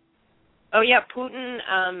 Oh, yeah, Putin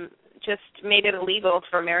just made it illegal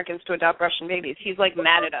for Americans to adopt Russian babies. He's, like,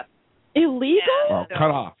 mad at us. Illegal? Well,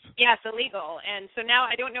 cut off. Yes, illegal. And so now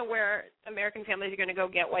I don't know where American families are going to go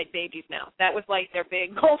get white babies now. That was, like, their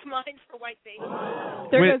big gold mine for white babies.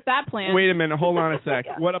 There goes that plan. Wait a minute. Hold on a sec.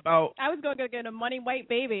 Yeah. What about... I was going to get a money white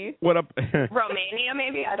baby. Romania,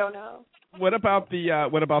 maybe? I don't know. What about the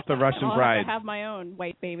Russian brides? I have my own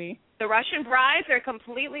white baby. The Russian brides are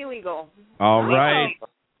completely legal. All right.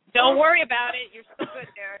 Don't worry about it. You're still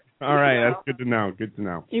good there. All right. That's good to know. Good to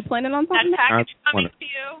know. You planning on something? That package coming to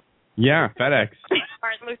you. Yeah, FedEx.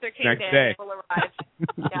 Martin Luther King Next Day day. will arrive.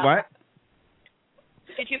 Yeah. What?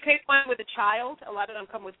 Did you pick one with a child? A lot of them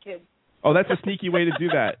come with kids. Oh, that's a sneaky way to do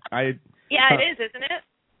that. Yeah, it is, isn't it?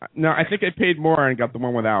 No, I think I paid more and got the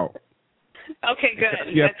one without. Okay,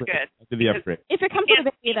 good. That's good. I did the upgrade. If it comes with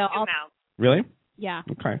a baby, though, I'll... Really? Yeah.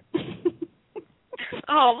 Okay.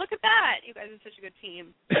 Oh, look at that. You guys are such a good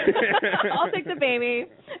team. I'll take the baby,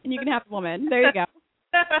 and you can have the woman. There you go.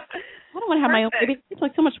 I don't want to have my own baby. It's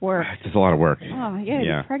like so much work. It's just a lot of work. Oh, yeah,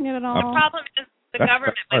 you're pregnant at all. The problem is the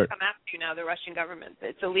government might come after you now, the Russian government.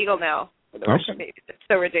 It's illegal now for the Russian babies. It's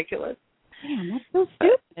so ridiculous. Damn, that's so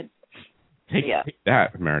stupid. Take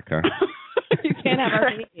that, America. You can't have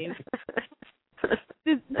our babies.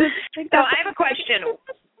 So I have a question.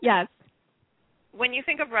 Yes. When you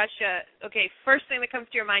think of Russia, okay, first thing that comes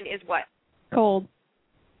to your mind is what? Cold.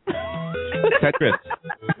 Tetris.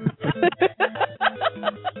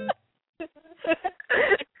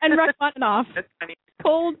 And Rachmaninoff. That's funny.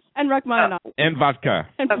 Cold and Rachmaninoff. And vodka.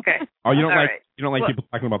 Okay. Oh, you don't All like right. people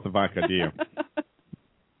talking about the vodka, do you?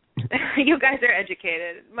 You guys are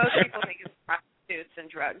educated. Most people think it's prostitutes and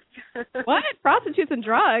drugs. What? Prostitutes and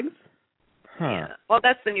drugs? Huh. Yeah. Well,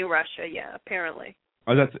 that's the new Russia, yeah, apparently.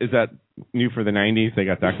 Oh, is that new for the 90s? They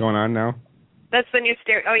got that going on now? That's the new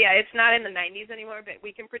Oh, yeah, it's not in the 90s anymore, but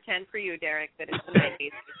we can pretend for you, Dereck, that it's the 90s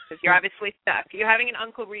because you're obviously stuck. You're having an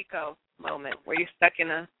Uncle Rico moment where you're stuck in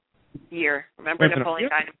a year. Remember Napoleon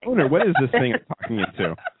Dynamite? What is this thing I'm talking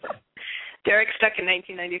into? Dereck's stuck in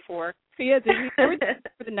 1994. He is. He's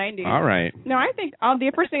for the 90s. All right. No, I think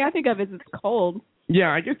the first thing I think of is it's cold. Yeah,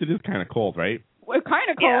 I guess it is kind of cold, right? Well, kind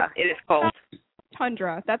of cold. Yeah, it is cold.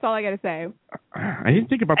 Tundra. That's all I got to say. I didn't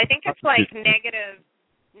think about I think it's like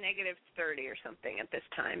negative 30 or something at this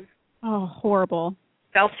time. Oh, horrible.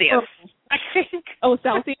 Celsius, I think. Oh,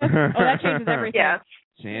 Celsius? Oh, that changes everything. Yeah.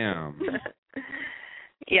 Damn.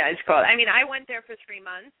 Yeah, it's cold. I mean, I went there for 3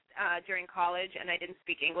 months during college, and I didn't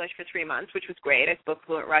speak English for 3 months, which was great. I spoke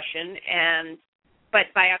fluent Russian, but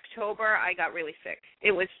by October, I got really sick.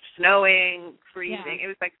 It was snowing, freezing. Yeah. It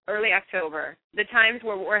was like early October. The times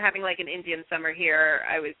where we're having like an Indian summer here,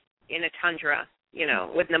 I was in a tundra,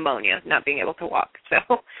 with pneumonia, not being able to walk.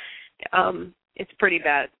 So it's pretty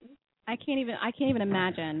bad. I can't even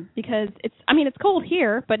imagine because it's cold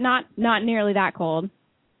here, but not nearly that cold.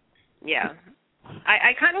 Yeah.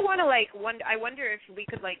 I kind of want to I wonder if we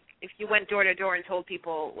could if you went door to door and told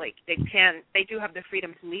people they do have the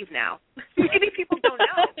freedom to leave now. Maybe people don't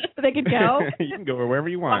know. They could go. You can go wherever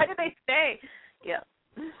you want. Why do they stay? Yeah.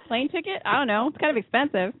 Plane ticket? I don't know. It's kind of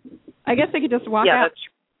expensive. I guess they could just walk out.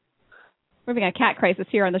 We're having a cat crisis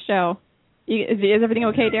here on the show. Is everything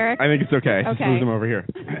okay, Dereck? I think it's okay. Just lose him over here.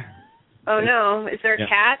 Oh no! Is there a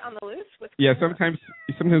cat on the loose? Yeah, sometimes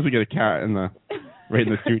we get a cat right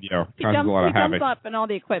in the studio. He jumps up and all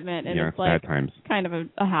the equipment, and it's bad times. Kind of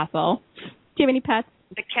a hassle. Do you have any pets?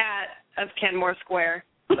 The cat of Kenmore Square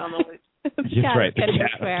is on the loose. That's right, the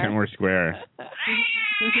cat of Kenmore Square.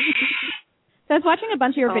 So I was watching a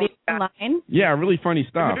bunch of your videos online. Yeah, really funny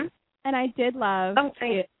stuff. Mm-hmm. And I did love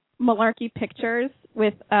the malarkey pictures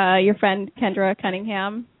with your friend Kendra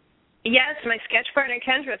Cunningham. Yes, my sketch partner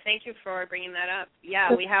Kendra. Thank you for bringing that up.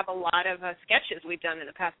 Yeah, we have a lot of sketches we've done in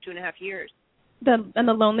the past 2.5 years. The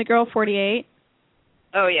Lonely Girl 48.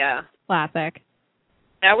 Oh yeah, classic.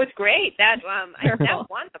 That was great. That won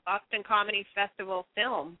the Boston Comedy Festival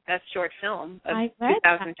Best Short Film of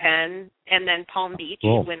 2010, and then Palm Beach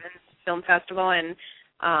Women's Film Festival, and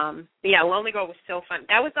Lonely Girl was so fun.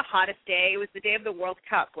 That was the hottest day. It was the day of the World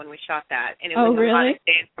Cup when we shot that, and it was the hottest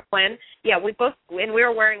day in Brooklyn. Yeah, we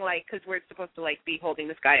were wearing because we're supposed to be holding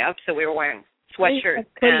this guy up, so we were wearing sweatshirt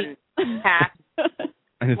and hat.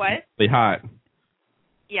 And it's What? really hot.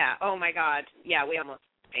 Yeah. Oh my God. Yeah, we almost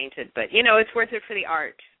fainted, but you know, it's worth it for the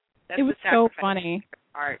art. That's it was the so sacrifice funny. for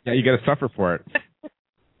art. Yeah, you got to suffer for it.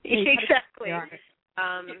 Exactly.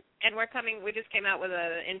 And we just came out with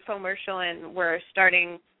an infomercial, and we're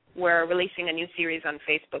releasing a new series on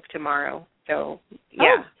Facebook tomorrow. So,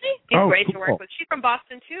 yeah. It's great to work with. She's from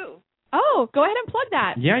Boston, too. Oh, go ahead and plug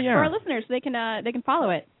that. Yeah. For our listeners, so they can follow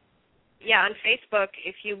it. Yeah, on Facebook,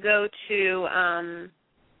 if you go to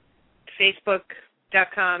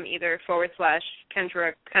Facebook.com, either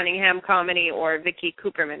 /Kendra Cunningham Comedy or Vicky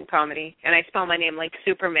Kuperman Comedy. And I spell my name like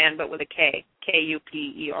Superman, but with a K.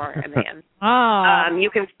 Kuperman. Oh. You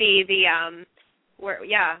can see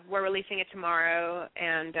we're releasing it tomorrow,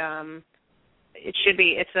 and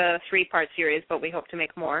it's a 3-part series, but we hope to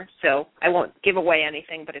make more. So I won't give away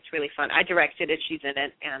anything, but it's really fun. I directed it, she's in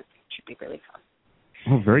it, and it should be really fun.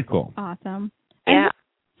 Oh, very cool. Awesome. Yeah.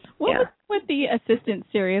 What was with the assistant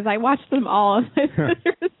series? I watched them all. They're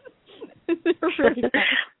really fun.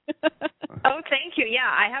 Oh, thank you. Yeah,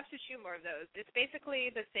 I have to shoot more of those. It's basically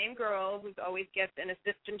the same girl who always gets an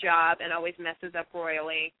assistant job and always messes up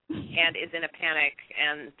royally and is in a panic.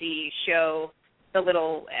 And the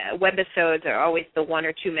little webisodes are always the 1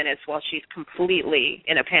 or 2 minutes while she's completely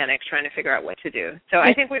in a panic trying to figure out what to do. So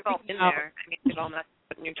I think we've all been there. I mean, we've all messed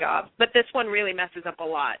up new jobs. But this one really messes up a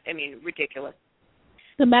lot. I mean, ridiculous.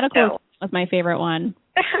 The medical was my favorite one.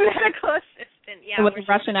 Medical assistant, yeah. With a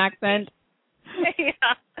Russian accent.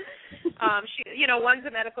 Yeah. One's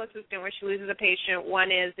a medical assistant where she loses a patient.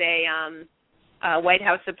 One is a White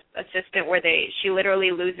House assistant where she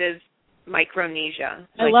literally loses Micronesia.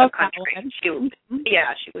 I love the country. She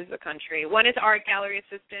loses the country. One is art gallery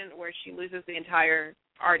assistant where she loses the entire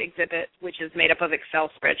art exhibit, which is made up of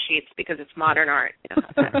Excel spreadsheets because it's modern art.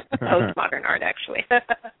 Postmodern art, actually.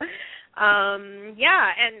 And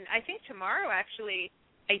I think tomorrow, actually,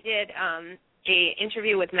 I did a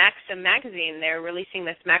interview with Maxim magazine. They're releasing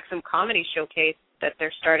this Maxim comedy showcase that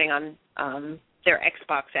they're starting on their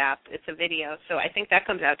Xbox app. It's a video, so I think that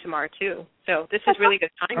comes out tomorrow too. So this is really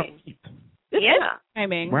good timing.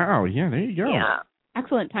 Timing. Wow. Yeah. There you go. Yeah.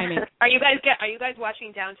 Excellent timing. Are you guys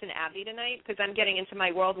watching Downton Abbey tonight? Because I'm getting into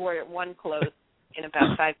my World War I clothes in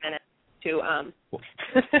about 5 minutes. Kay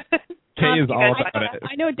is all about it.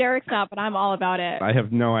 I know Derek's not, but I'm all about it. I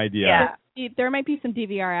have no idea. Yeah. There might be some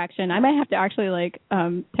DVR action. I might have to actually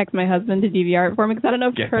text my husband to DVR it for me because I don't know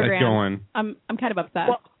if it's programmed. Going. I'm kind of upset.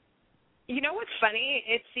 Well, you know what's funny?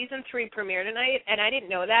 It's season 3 premiere tonight, and I didn't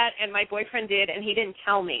know that, and my boyfriend did, and he didn't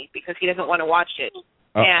tell me because he doesn't want to watch it.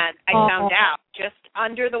 And I found out just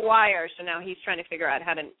under the wire, so now he's trying to figure out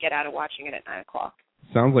how to get out of watching it at 9 o'clock.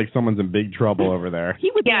 Sounds like someone's in big trouble over there. He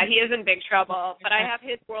is in big trouble, but I have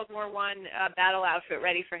his World War I battle outfit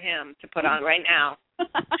ready for him to put on right now.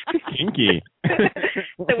 Kinky.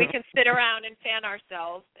 So we can sit around and fan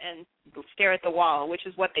ourselves and stare at the wall, which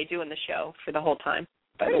is what they do in the show for the whole time,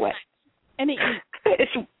 by the way. And they eat.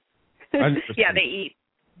 Yeah, they eat.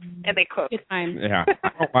 And they cook. Good time. Yeah. I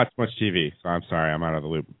don't watch much TV, so I'm sorry. I'm out of the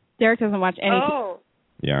loop. Dereck doesn't watch any TV.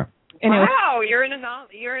 Yeah. Anyway. Wow, you're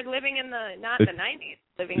living in not the 90s,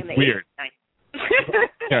 living in the weird. 80s.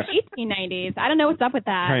 1890s. I don't know what's up with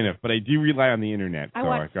that. Kind of, but I do rely on the internet, so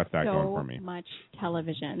I've got that going for me. So much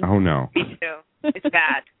television. Oh, no. Me too. It's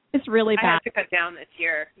bad. It's really bad. I have to cut down this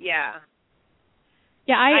year. Yeah.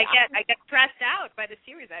 Yeah, I get stressed out by the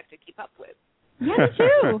series I have to keep up with. Yeah, me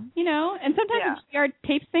too. And sometimes the GR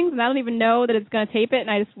tapes things, and I don't even know that it's going to tape it,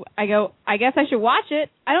 and I go, I guess I should watch it.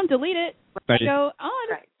 I don't delete it. I go,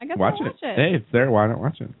 I guess I'll watch it. Hey, it's there. Why not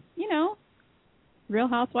watch it? Real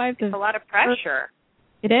Housewives. It's a lot of pressure.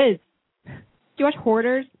 It is. Do you watch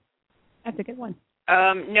Hoarders? That's a good one.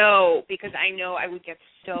 No, because I know I would get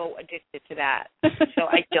so addicted to that. So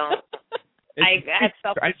I don't. I had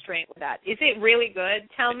self-restraint with that. Is it really good?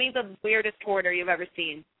 Tell me the weirdest hoarder you've ever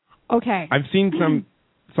seen. Okay. I've seen some,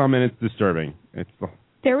 and it's disturbing.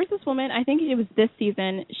 There was this woman, I think it was this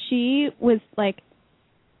season, she was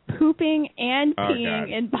pooping and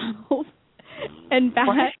peeing in bottles and bags.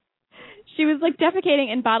 What? She was defecating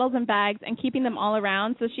in bottles and bags and keeping them all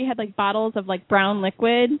around. So she had bottles of brown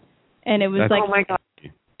liquid, and it was oh my God.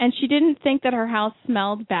 And she didn't think that her house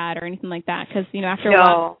smelled bad or anything like that because after a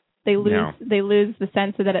while they lose the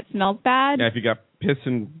sense that it smells bad. Yeah, if you got piss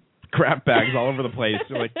and crap bags all over the place,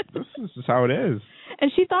 you're like, this is how it is.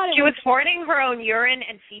 And she thought she was hoarding her own urine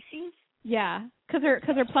and feces. Yeah, because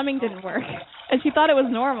her plumbing didn't work, and she thought it was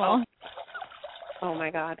normal. Oh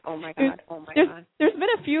my God! Oh my God! Oh my God! There's been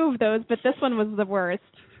a few of those, but this one was the worst.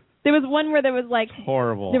 There was one where there was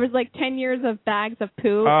horrible. There was 10 years of bags of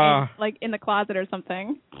poo in the closet or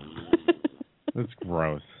something. That's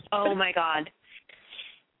gross. Oh my God.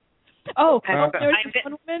 Oh, there was this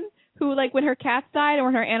one woman who, like, when her cats died or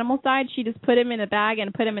when her animals died, she just put them in a bag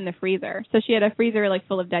and put them in the freezer. So she had a freezer, like,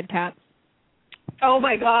 full of dead cats. Oh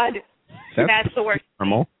my God. That's the worst.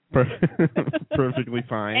 Normal. Perfectly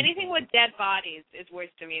fine. Anything with dead bodies is worse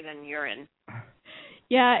to me than urine.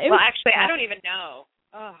 Yeah. Actually, I don't even know.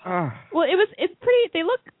 Well, it's pretty. They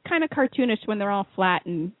look kind of cartoonish when they're all flat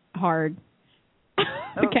and hard.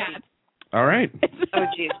 The cats. All right. Oh,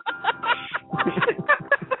 jeez.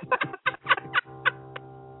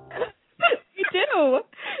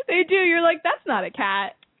 They do. You're like, that's not a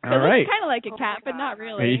cat. All right. It's kind of like a cat, but not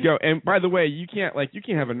really. There you go. And by the way, you can't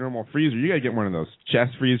have a normal freezer. You got to get one of those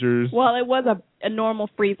chest freezers. Well, it was a normal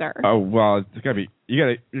freezer. Oh well, it's gotta be.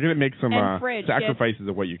 You're gonna make some sacrifices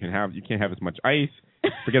of what you can have. You can't have as much ice.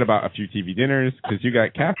 Forget about a few TV dinners because you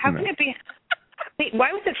got cats. How can it be? Wait,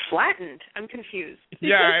 why was it flattened? I'm confused. Because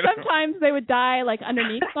sometimes they would die like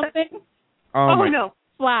underneath something. Oh no,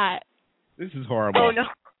 flat. This is horrible. Oh no.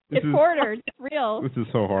 It's Hoarders. It's real. This is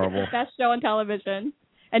so horrible. Best show on television.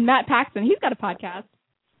 And Matt Paxton, he's got a podcast.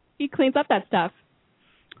 He cleans up that stuff.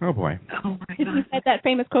 Oh, boy. Oh, my God. He said that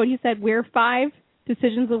famous quote. He said, "We're 5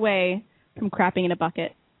 decisions away from crapping in a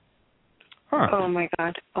bucket." Huh. Oh, my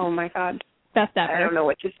God. Oh, my God. Best ever. I don't know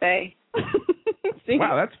what to say.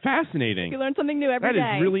 Wow, that's fascinating. You learn something new every day.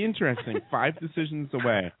 That is really interesting. 5 decisions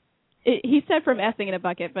away. He said from essing in a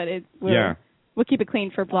bucket, but we'll keep it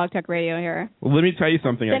clean for Blog Talk Radio here. Well, let me tell you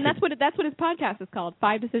something. And that's what his podcast is called,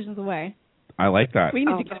 5 Decisions Away. I like that. We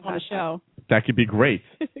need to get him on the show. That could be great.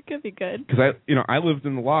 It could be good. Because I lived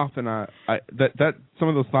in the loft, and that some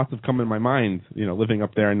of those thoughts have come in my mind. Living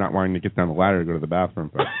up there and not wanting to get down the ladder to go to the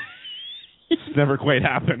bathroom, but it's never quite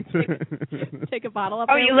happened. Take a bottle up.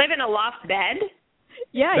 Oh, you live in a loft bed?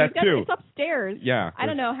 Yeah, it's upstairs. Yeah. I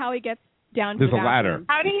don't know how he gets down to There's the a ladder.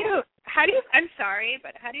 How do you? I'm sorry,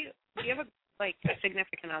 but do you have a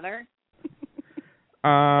significant other?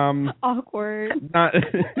 Awkward. Not.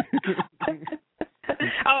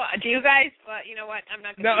 Oh, do you guys? Well, you know what? I'm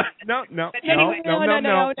not going to. No. But anyway.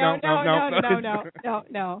 No.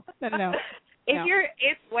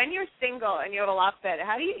 When you're single and you have a loft bed,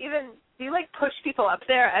 how do you like push people up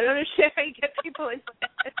there? I don't understand how you get people in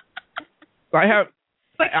bed. I have.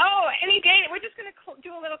 Like, any day we're just going to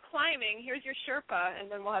do a little climbing. Here's your Sherpa, and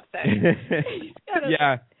then we'll have sex.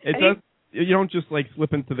 Yeah, it does. You don't just like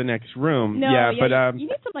slip into the next room. No, but you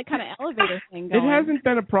need some like kind of elevator thing going. It hasn't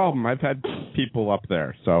been a problem. I've had people up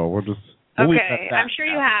there, so we'll leave it at that. I'm sure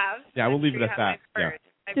you have. Yeah, we'll leave it at that.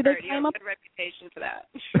 I've heard you have a good reputation for that.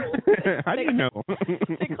 How do you know?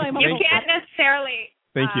 You can't necessarily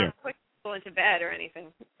push people into bed or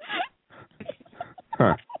anything.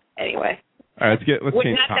 Huh. Anyway. All right, let's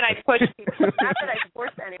change not that I push people, not that I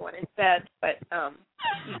force anyone in bed, but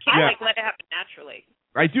you can't let it happen naturally.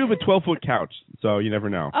 I do have a 12-foot couch, so you never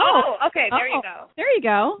know. Oh, okay. There you go. There you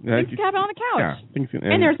go. Things can happen on the couch.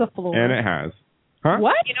 Yeah, and there's a floor. And it has. Huh?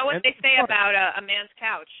 What? You know what they say about a man's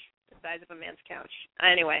couch? The size of a man's couch.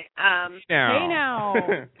 Anyway. Hey now.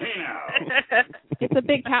 It's a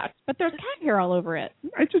big couch, but there's cat hair all over it.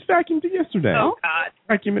 I just vacuumed it yesterday. Oh, God.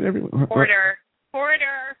 Vacuumed it everywhere. Hoarder.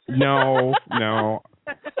 No.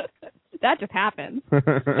 That just happens.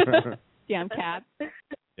 Damn cat.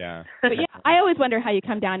 Yeah. But yeah, I always wonder how you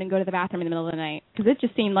come down and go to the bathroom in the middle of the night, because it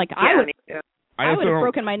just seemed like I would have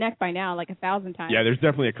broken my neck by now like 1,000 times. Yeah, there's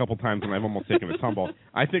definitely a couple times when I've almost taken a tumble.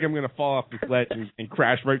 I think I'm going to fall off this ledge and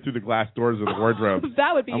crash right through the glass doors of the wardrobe.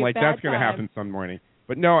 That would be I'm like, bad that's going to happen some morning.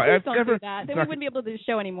 But no, I've never. Do that. Then we wouldn't be able to do the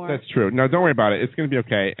show anymore. That's true. No, don't worry about it. It's going to be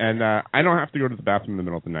okay. And I don't have to go to the bathroom in the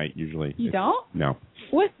middle of the night usually. You don't? No.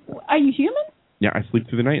 What? Are you human? Yeah, I sleep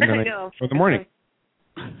through the night and then I go in the morning.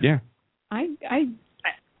 Yeah.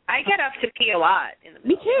 I get up to pee a lot in the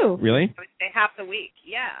middle. Me too. Really? I would say half the week.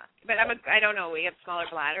 Yeah, but I don't know. We have smaller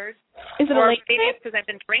bladders. Is it maybe it's because I've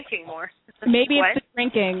been drinking more. Maybe it's the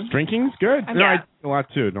drinking. Drinking's good. I drink a lot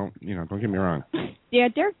too. Don't get me wrong. Yeah,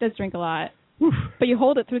 Dereck does drink a lot, but you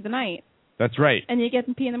hold it through the night. That's right. And you get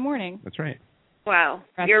some pee in the morning. That's right. Wow,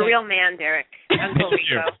 you're a real man, Dereck. Uncle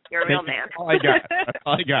Rico, you're a real man. That's all I got. That's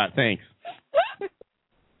all I got. Thanks.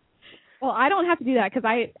 Well, I don't have to do that because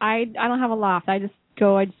I don't have a loft. I just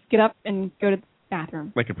get up and go to the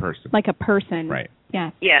bathroom. Like a person. Like a person. Right.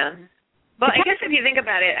 Yes. Yeah. Well, I guess if you think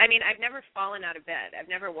about it, I mean, I've never fallen out of bed. I've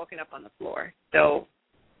never woken up on the floor. So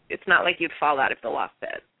it's not like you'd fall out of the loft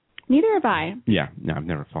bed. Neither have I. Yeah. No, I've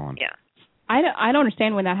never fallen. Yeah. I don't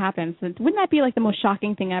understand when that happens. Wouldn't that be like the most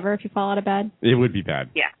shocking thing ever if you fall out of bed? It would be bad.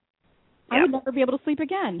 Yeah. I would never be able to sleep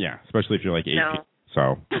again. Yeah, especially if you're like 8 feet.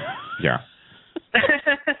 So, yeah. How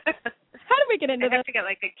did we get into this? I have to get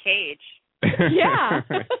like a cage. Yeah.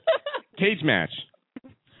 cage match.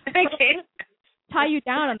 Tie you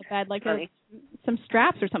down on the bed like some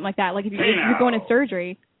straps or something like that. Like if you're going to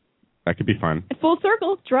surgery. That could be fun. Full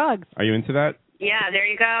circle, drugs. Are you into that? Yeah, there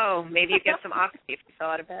you go. Maybe you get some oxy if you fell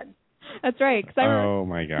out of bed. That's right. Oh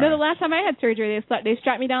my God. No, the last time I had surgery, they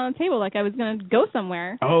strapped me down on the table like I was going to go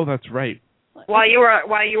somewhere. Oh, that's right. While you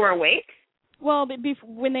were awake? Well,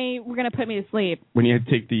 when they were going to put me to sleep. When you had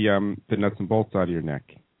to take the nuts and bolts out of your neck.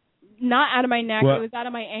 Not out of my neck. What? It was out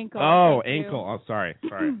of my ankle. Oh, ankle. Oh, sorry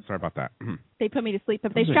about that. They put me to sleep,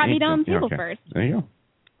 but they strapped me down on the table first. There you go.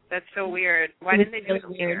 That's so weird. Why didn't they do it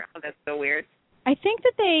here? Oh, that's so weird. I think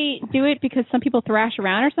that they do it because some people thrash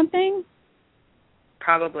around or something.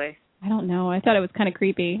 Probably. I don't know. I thought it was kind of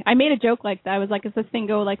creepy. I made a joke like that. I was like, does this thing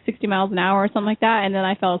go like 60 miles an hour or something like that? And then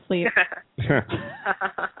I fell asleep.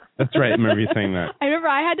 That's right. I remember you saying that. I remember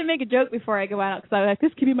I had to make a joke before I go out because I was like,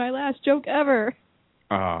 this could be my last joke ever.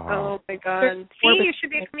 Oh my God. See, you should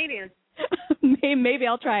be a comedian. Maybe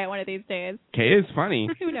I'll try it one of these days. Kay is funny.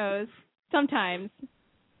 Who knows? Sometimes.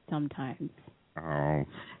 Oh.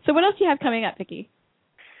 So what else do you have coming up, Vicky?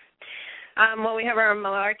 Well, we have our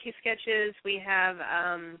Malarkey sketches. We have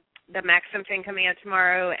the Maxim thing coming out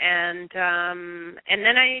tomorrow, and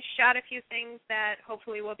then I shot a few things that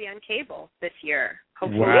hopefully will be on cable this year.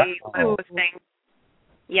 Hopefully, one of those things.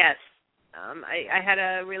 Yes. I had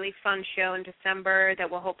a really fun show in December that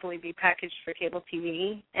will hopefully be packaged for cable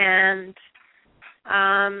TV, and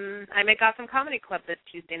I'm at Gotham Comedy Club this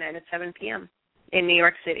Tuesday night at 7 p.m. in New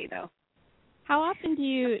York City, though. How often do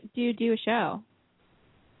you do a show?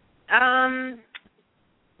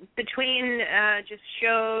 Between just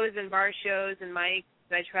shows and bar shows and mics,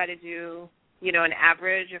 I try to do, an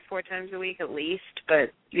average of 4 times a week at least,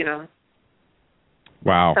 but,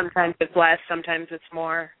 Wow. Sometimes it's less, sometimes it's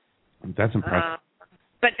more. That's impressive.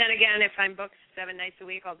 But then again, if I'm booked 7 nights a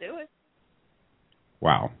week, I'll do it.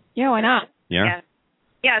 Wow. Yeah, why not? Yeah.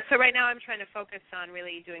 Yeah, so right now I'm trying to focus on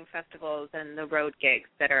really doing festivals and the road gigs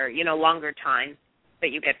that are, longer time that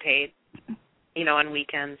you get paid, on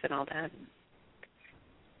weekends and all that.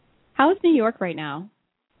 How's New York right now?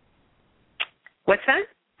 What's that?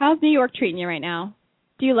 How's New York treating you right now?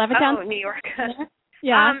 Do you love it down there? Oh, New York.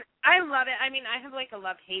 Yeah. I love it. I mean, I have like a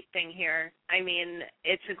love-hate thing here. I mean,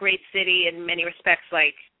 it's a great city in many respects.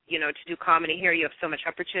 Like, to do comedy here, you have so much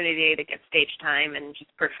opportunity to get stage time and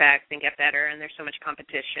just perfect and get better, and there's so much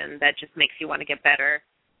competition that just makes you want to get better.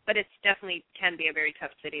 But it's definitely can be a very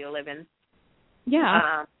tough city to live in.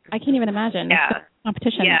 Yeah, I can't even imagine. Yeah.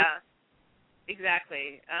 Competition. Yeah,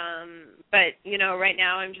 exactly. But, right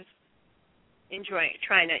now I'm just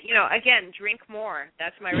trying to, again, drink more.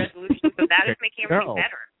 That's my resolution. So that is making everything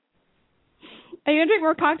better. Are you going to drink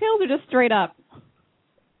more cocktails or just straight up?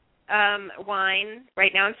 Wine.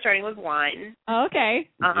 Right now I'm starting with wine. Oh, okay.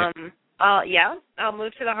 I'll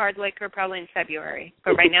move to the hard liquor probably in February.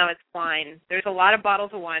 But right now it's wine. There's a lot of bottles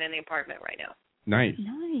of wine in the apartment right now. Nice.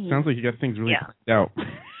 Sounds like you got things really planned out.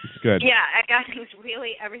 It's good. Yeah, I got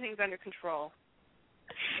everything's under control.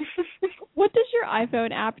 What does your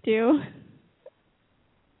iPhone app do?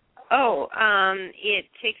 Oh, it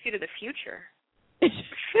takes you to the future.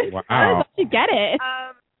 Wow. How did you get it?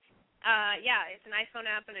 It's an iPhone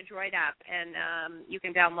app and a Droid app, and you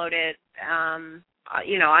can download it, on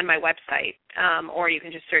my website, or you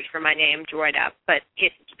can just search for my name, Droid app. But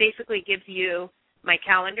it basically gives you my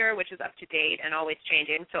calendar, which is up to date and always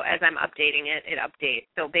changing. So as I'm updating it, it updates.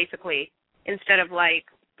 So basically, instead of like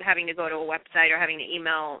having to go to a website or having to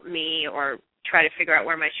email me or try to figure out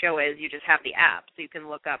where my show is, you just have the app, so you can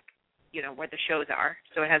look up, where the shows are.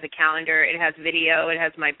 So it has a calendar, it has video, it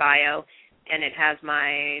has my bio, and it has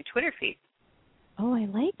my Twitter feed. Oh, I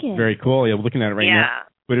like it. Very cool. Yeah, we're looking at it right now.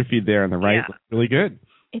 Twitter feed there on the right. Looks really good.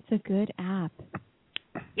 It's a good app.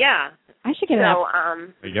 Yeah. I should get it up.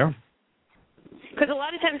 There you go. Because a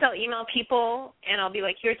lot of times I'll email people and I'll be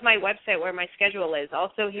like, here's my website where my schedule is.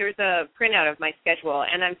 Also, here's a printout of my schedule,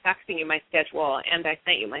 and I'm faxing you my schedule, and I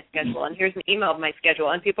sent you my schedule, and here's an email of my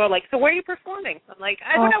schedule. And people are like, so where are you performing? I'm like,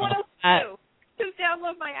 I don't know what else to do. Just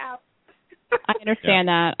download my app. I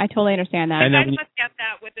understand that. I totally understand that. And I must get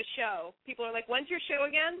that with the show. People are like, when's your show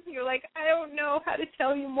again? You're like, I don't know how to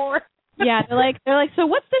tell you more. Yeah, they're like, so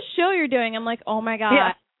what's the show you're doing? I'm like, oh my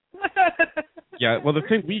God. Yeah, well, the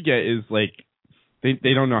thing we get is like,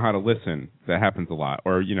 they don't know how to listen. That happens a lot.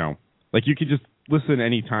 Or, like you could just listen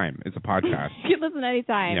anytime. It's a podcast. You can listen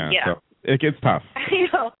anytime. Yeah. So it gets tough. I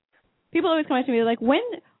know. People always come up to me, they're like,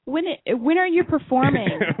 when are you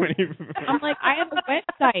performing? I'm like, I have a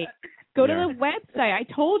website. Go to the website. I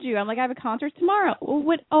told you. I'm like, I have a concert tomorrow. Well,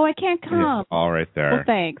 what? Oh, I can't come. All right there. Well,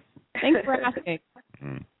 thanks. Thanks for asking.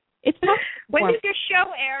 It's tough. When does your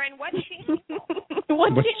show air and what channel?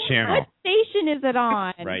 What channel? What station is it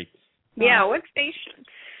on? Right. No. Yeah, what station?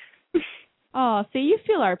 Oh, see, you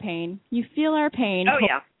feel our pain. You feel our pain. Oh,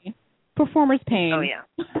 yeah. Performer's pain. Oh, yeah.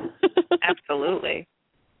 Absolutely.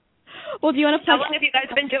 Well, do you want to plug? How long have you guys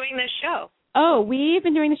been doing this show? Oh, we've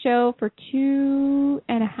been doing the show for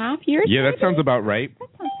 2.5 years. Yeah, maybe? that sounds about right. That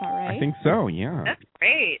sounds about right. I think so, yeah. That's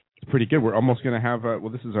great. It's pretty good. We're almost going to have,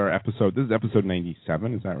 this is our episode. This is episode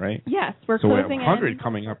 97, is that right? Yes, we're so closing 100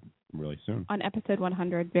 coming up really soon. On episode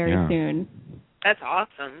 100 very soon. That's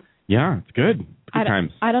awesome. Yeah, it's good. Good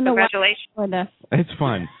times. I don't know why Congratulations. we're doing this. It's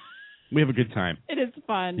fun. We have a good time. It is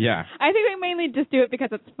fun. Yeah. I think we mainly just do it because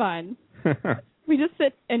it's fun. We just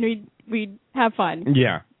sit and we have fun.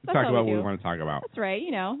 Yeah. That's Talk all about we what do. we want to talk about. That's right.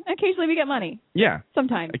 Occasionally we get money. Yeah.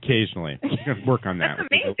 Sometimes. Occasionally. We can work on that. That's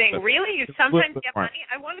amazing. Really? You sometimes get money?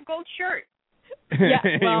 I want a gold shirt. Yeah,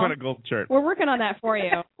 well, you want a gold shirt. We're working on that for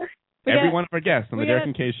you. Every one of our guests on the Dereck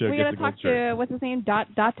and K show we gets gotta a gold talk shirt. to, what's his name?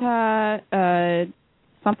 Data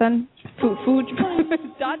something? Food.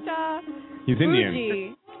 Data. He's Indian.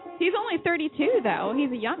 Fuji. He's only 32 though. He's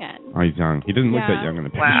a youngin. Oh, he's young. He doesn't look that young in the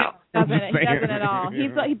picture. Wow. He doesn't at all.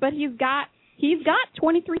 He's got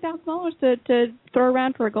 $23,000 to throw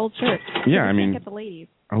around for a gold shirt. Yeah, I mean. Get the ladies.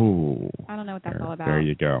 Oh. I don't know what that's all about. There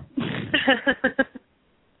you go.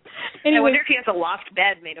 Anyway, I wonder if he has a loft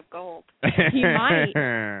bed made of gold. He might.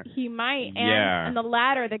 And the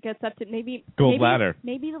ladder that gets up to ladder.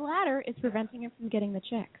 Maybe the ladder is preventing him from getting the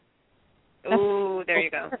chick. Ooh, there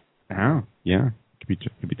you go. Oh, yeah.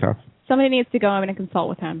 Could be tough. Somebody needs to go in and consult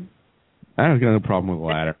with him. I don't got no problem with the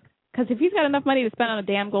ladder. Because if he's got enough money to spend on a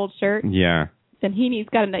damn gold shirt, yeah, then he's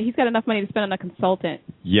got enough money to spend on a consultant.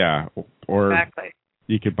 Yeah, or exactly.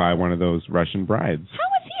 You could buy one of those Russian brides. How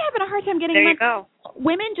is he having a hard time getting there money? You go.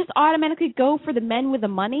 Women just automatically go for the men with the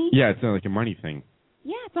money? Yeah, it's not like a money thing.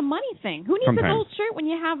 Yeah, it's a money thing. Who needs a gold shirt when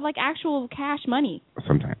you have like actual cash money?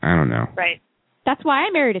 Sometimes. I don't know. Right. That's why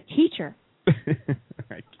I married a teacher.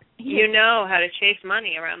 You know how to chase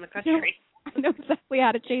money around the country. I know exactly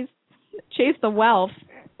how to chase the wealth.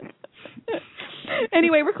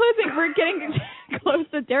 Anyway, we're getting close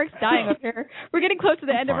to Derek's dying up here. We're getting close to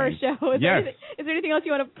the end of our show. Is there anything else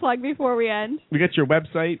you want to plug before we end? We got your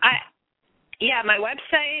website? Yeah, my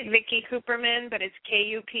website, Vicky Kuperman, but it's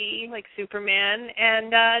K-U-P, like Superman.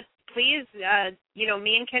 And please,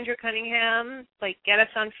 me and Kendra Cunningham, get us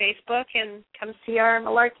on Facebook and come see our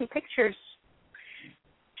malarkey pictures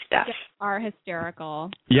stuff. Are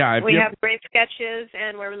hysterical. Yeah. We have great sketches,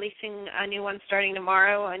 and we're releasing a new one starting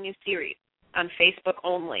tomorrow, a new series on Facebook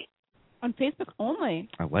only. On Facebook only?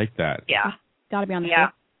 I like that. Yeah. Got to be on the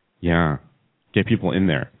Facebook. Yeah. Get people in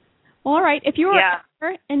there. Well, all right. If you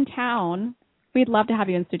were in town, we'd love to have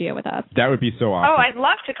you in studio with us. That would be so awesome. Oh, I'd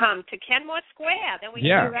love to come to Kenmore Square. Then we can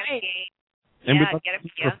get a game. And we'd love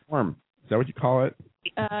to perform. Is that what you call it?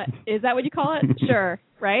 Is that what you call it? Sure.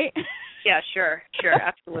 Right? Yeah, sure,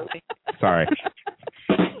 absolutely. Sorry.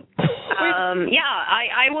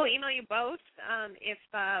 I will email you both if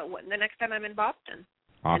the next time I'm in Boston.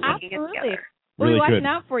 Awesome. Absolutely. Really we're watching good.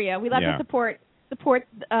 out for you. We love to support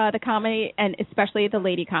the comedy and especially the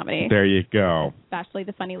lady comedy. There you go. Especially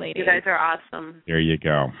the funny ladies. You guys are awesome. There you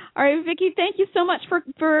go. All right, Vicky, thank you so much for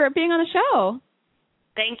being on the show.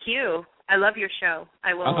 Thank you. I love your show.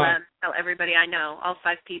 I will tell everybody I know, all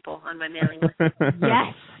 5 people on my mailing list.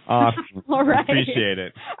 Yes. Awesome. All right. Appreciate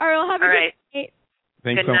it. All right, well, have a good night.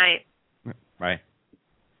 Thanks good night. Bye.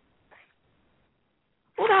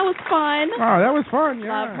 Well, that was fun. Oh, that was fun.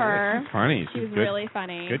 Yeah. Love her. She's funny. She was good. really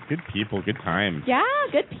funny. Good people. Good times. Yeah,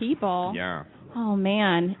 good people. Yeah. Oh,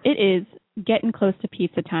 man. It is getting close to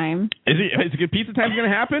pizza time. Is it pizza time going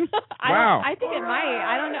to happen? Wow. I think it might.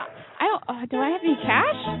 I don't know. Do I have any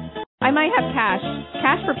cash? I might have cash.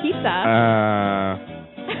 Cash for pizza.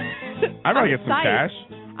 I'd rather get some cash.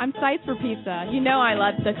 I'm psyched for pizza. You know I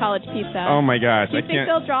love the college pizza. Oh, my gosh. Do you think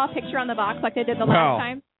they'll draw a picture on the box like they did the last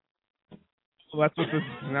time? Well, that's what this.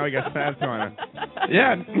 Now we got stats on it.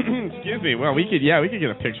 Yeah. Excuse me. Well, we could get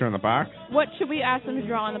a picture on the box. What should we ask them to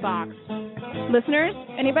draw on the box? Listeners,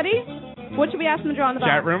 anybody? What should we ask them to draw on the box?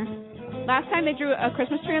 Chat room. Last time they drew a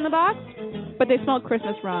Christmas tree on the box, but they spelled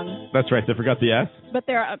Christmas wrong. That's right. They forgot the S. But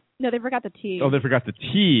they forgot the T. Oh, they forgot the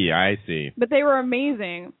T. I see. But they were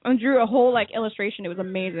amazing and drew a whole illustration. It was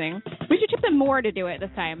amazing. We should tip them more to do it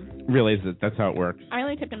this time. Really? That's how it works? I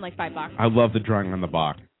only tipped them $5. I love the drawing on the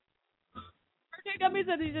box. Gummy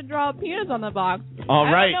said he should draw a penis on the box. All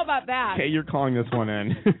right. I don't know about that. Okay, you're calling this one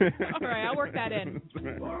in. All right, I'll work that in.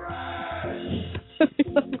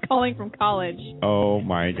 I'm calling from college. Oh,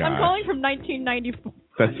 my God. I'm calling from 1994.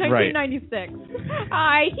 That's 1996. Right.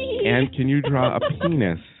 Hi. And can you draw a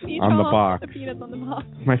penis on the box. The peanuts on the box.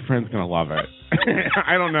 My friend's gonna love it.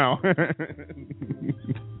 I don't know.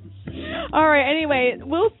 All right. Anyway,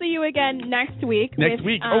 we'll see you again next week. Next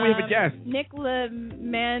week. Oh, we have a guest. Nick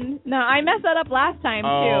LeMan. No, I messed that up last time too.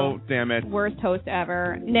 Oh, damn it. Worst host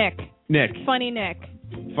ever. Nick. Funny Nick.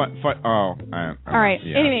 All right.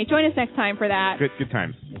 Yeah. Anyway, join us next time for that. Good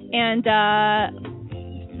times. And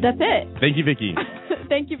that's it. Thank you, Vicky.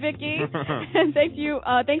 Thank you, Vicky. And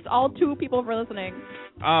thanks all 2 people for listening.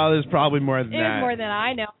 Oh, there's probably more than that. There's more than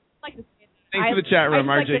I know. I'd like to say that. Thanks for the chat room,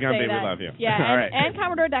 RJ like Gumby. We love you. Yeah, all right. And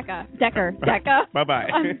Commodore Decker. Bye-bye.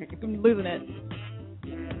 I'm losing it.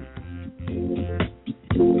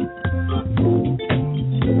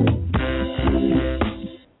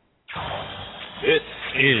 This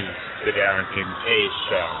is the Dereck and K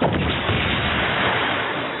Show.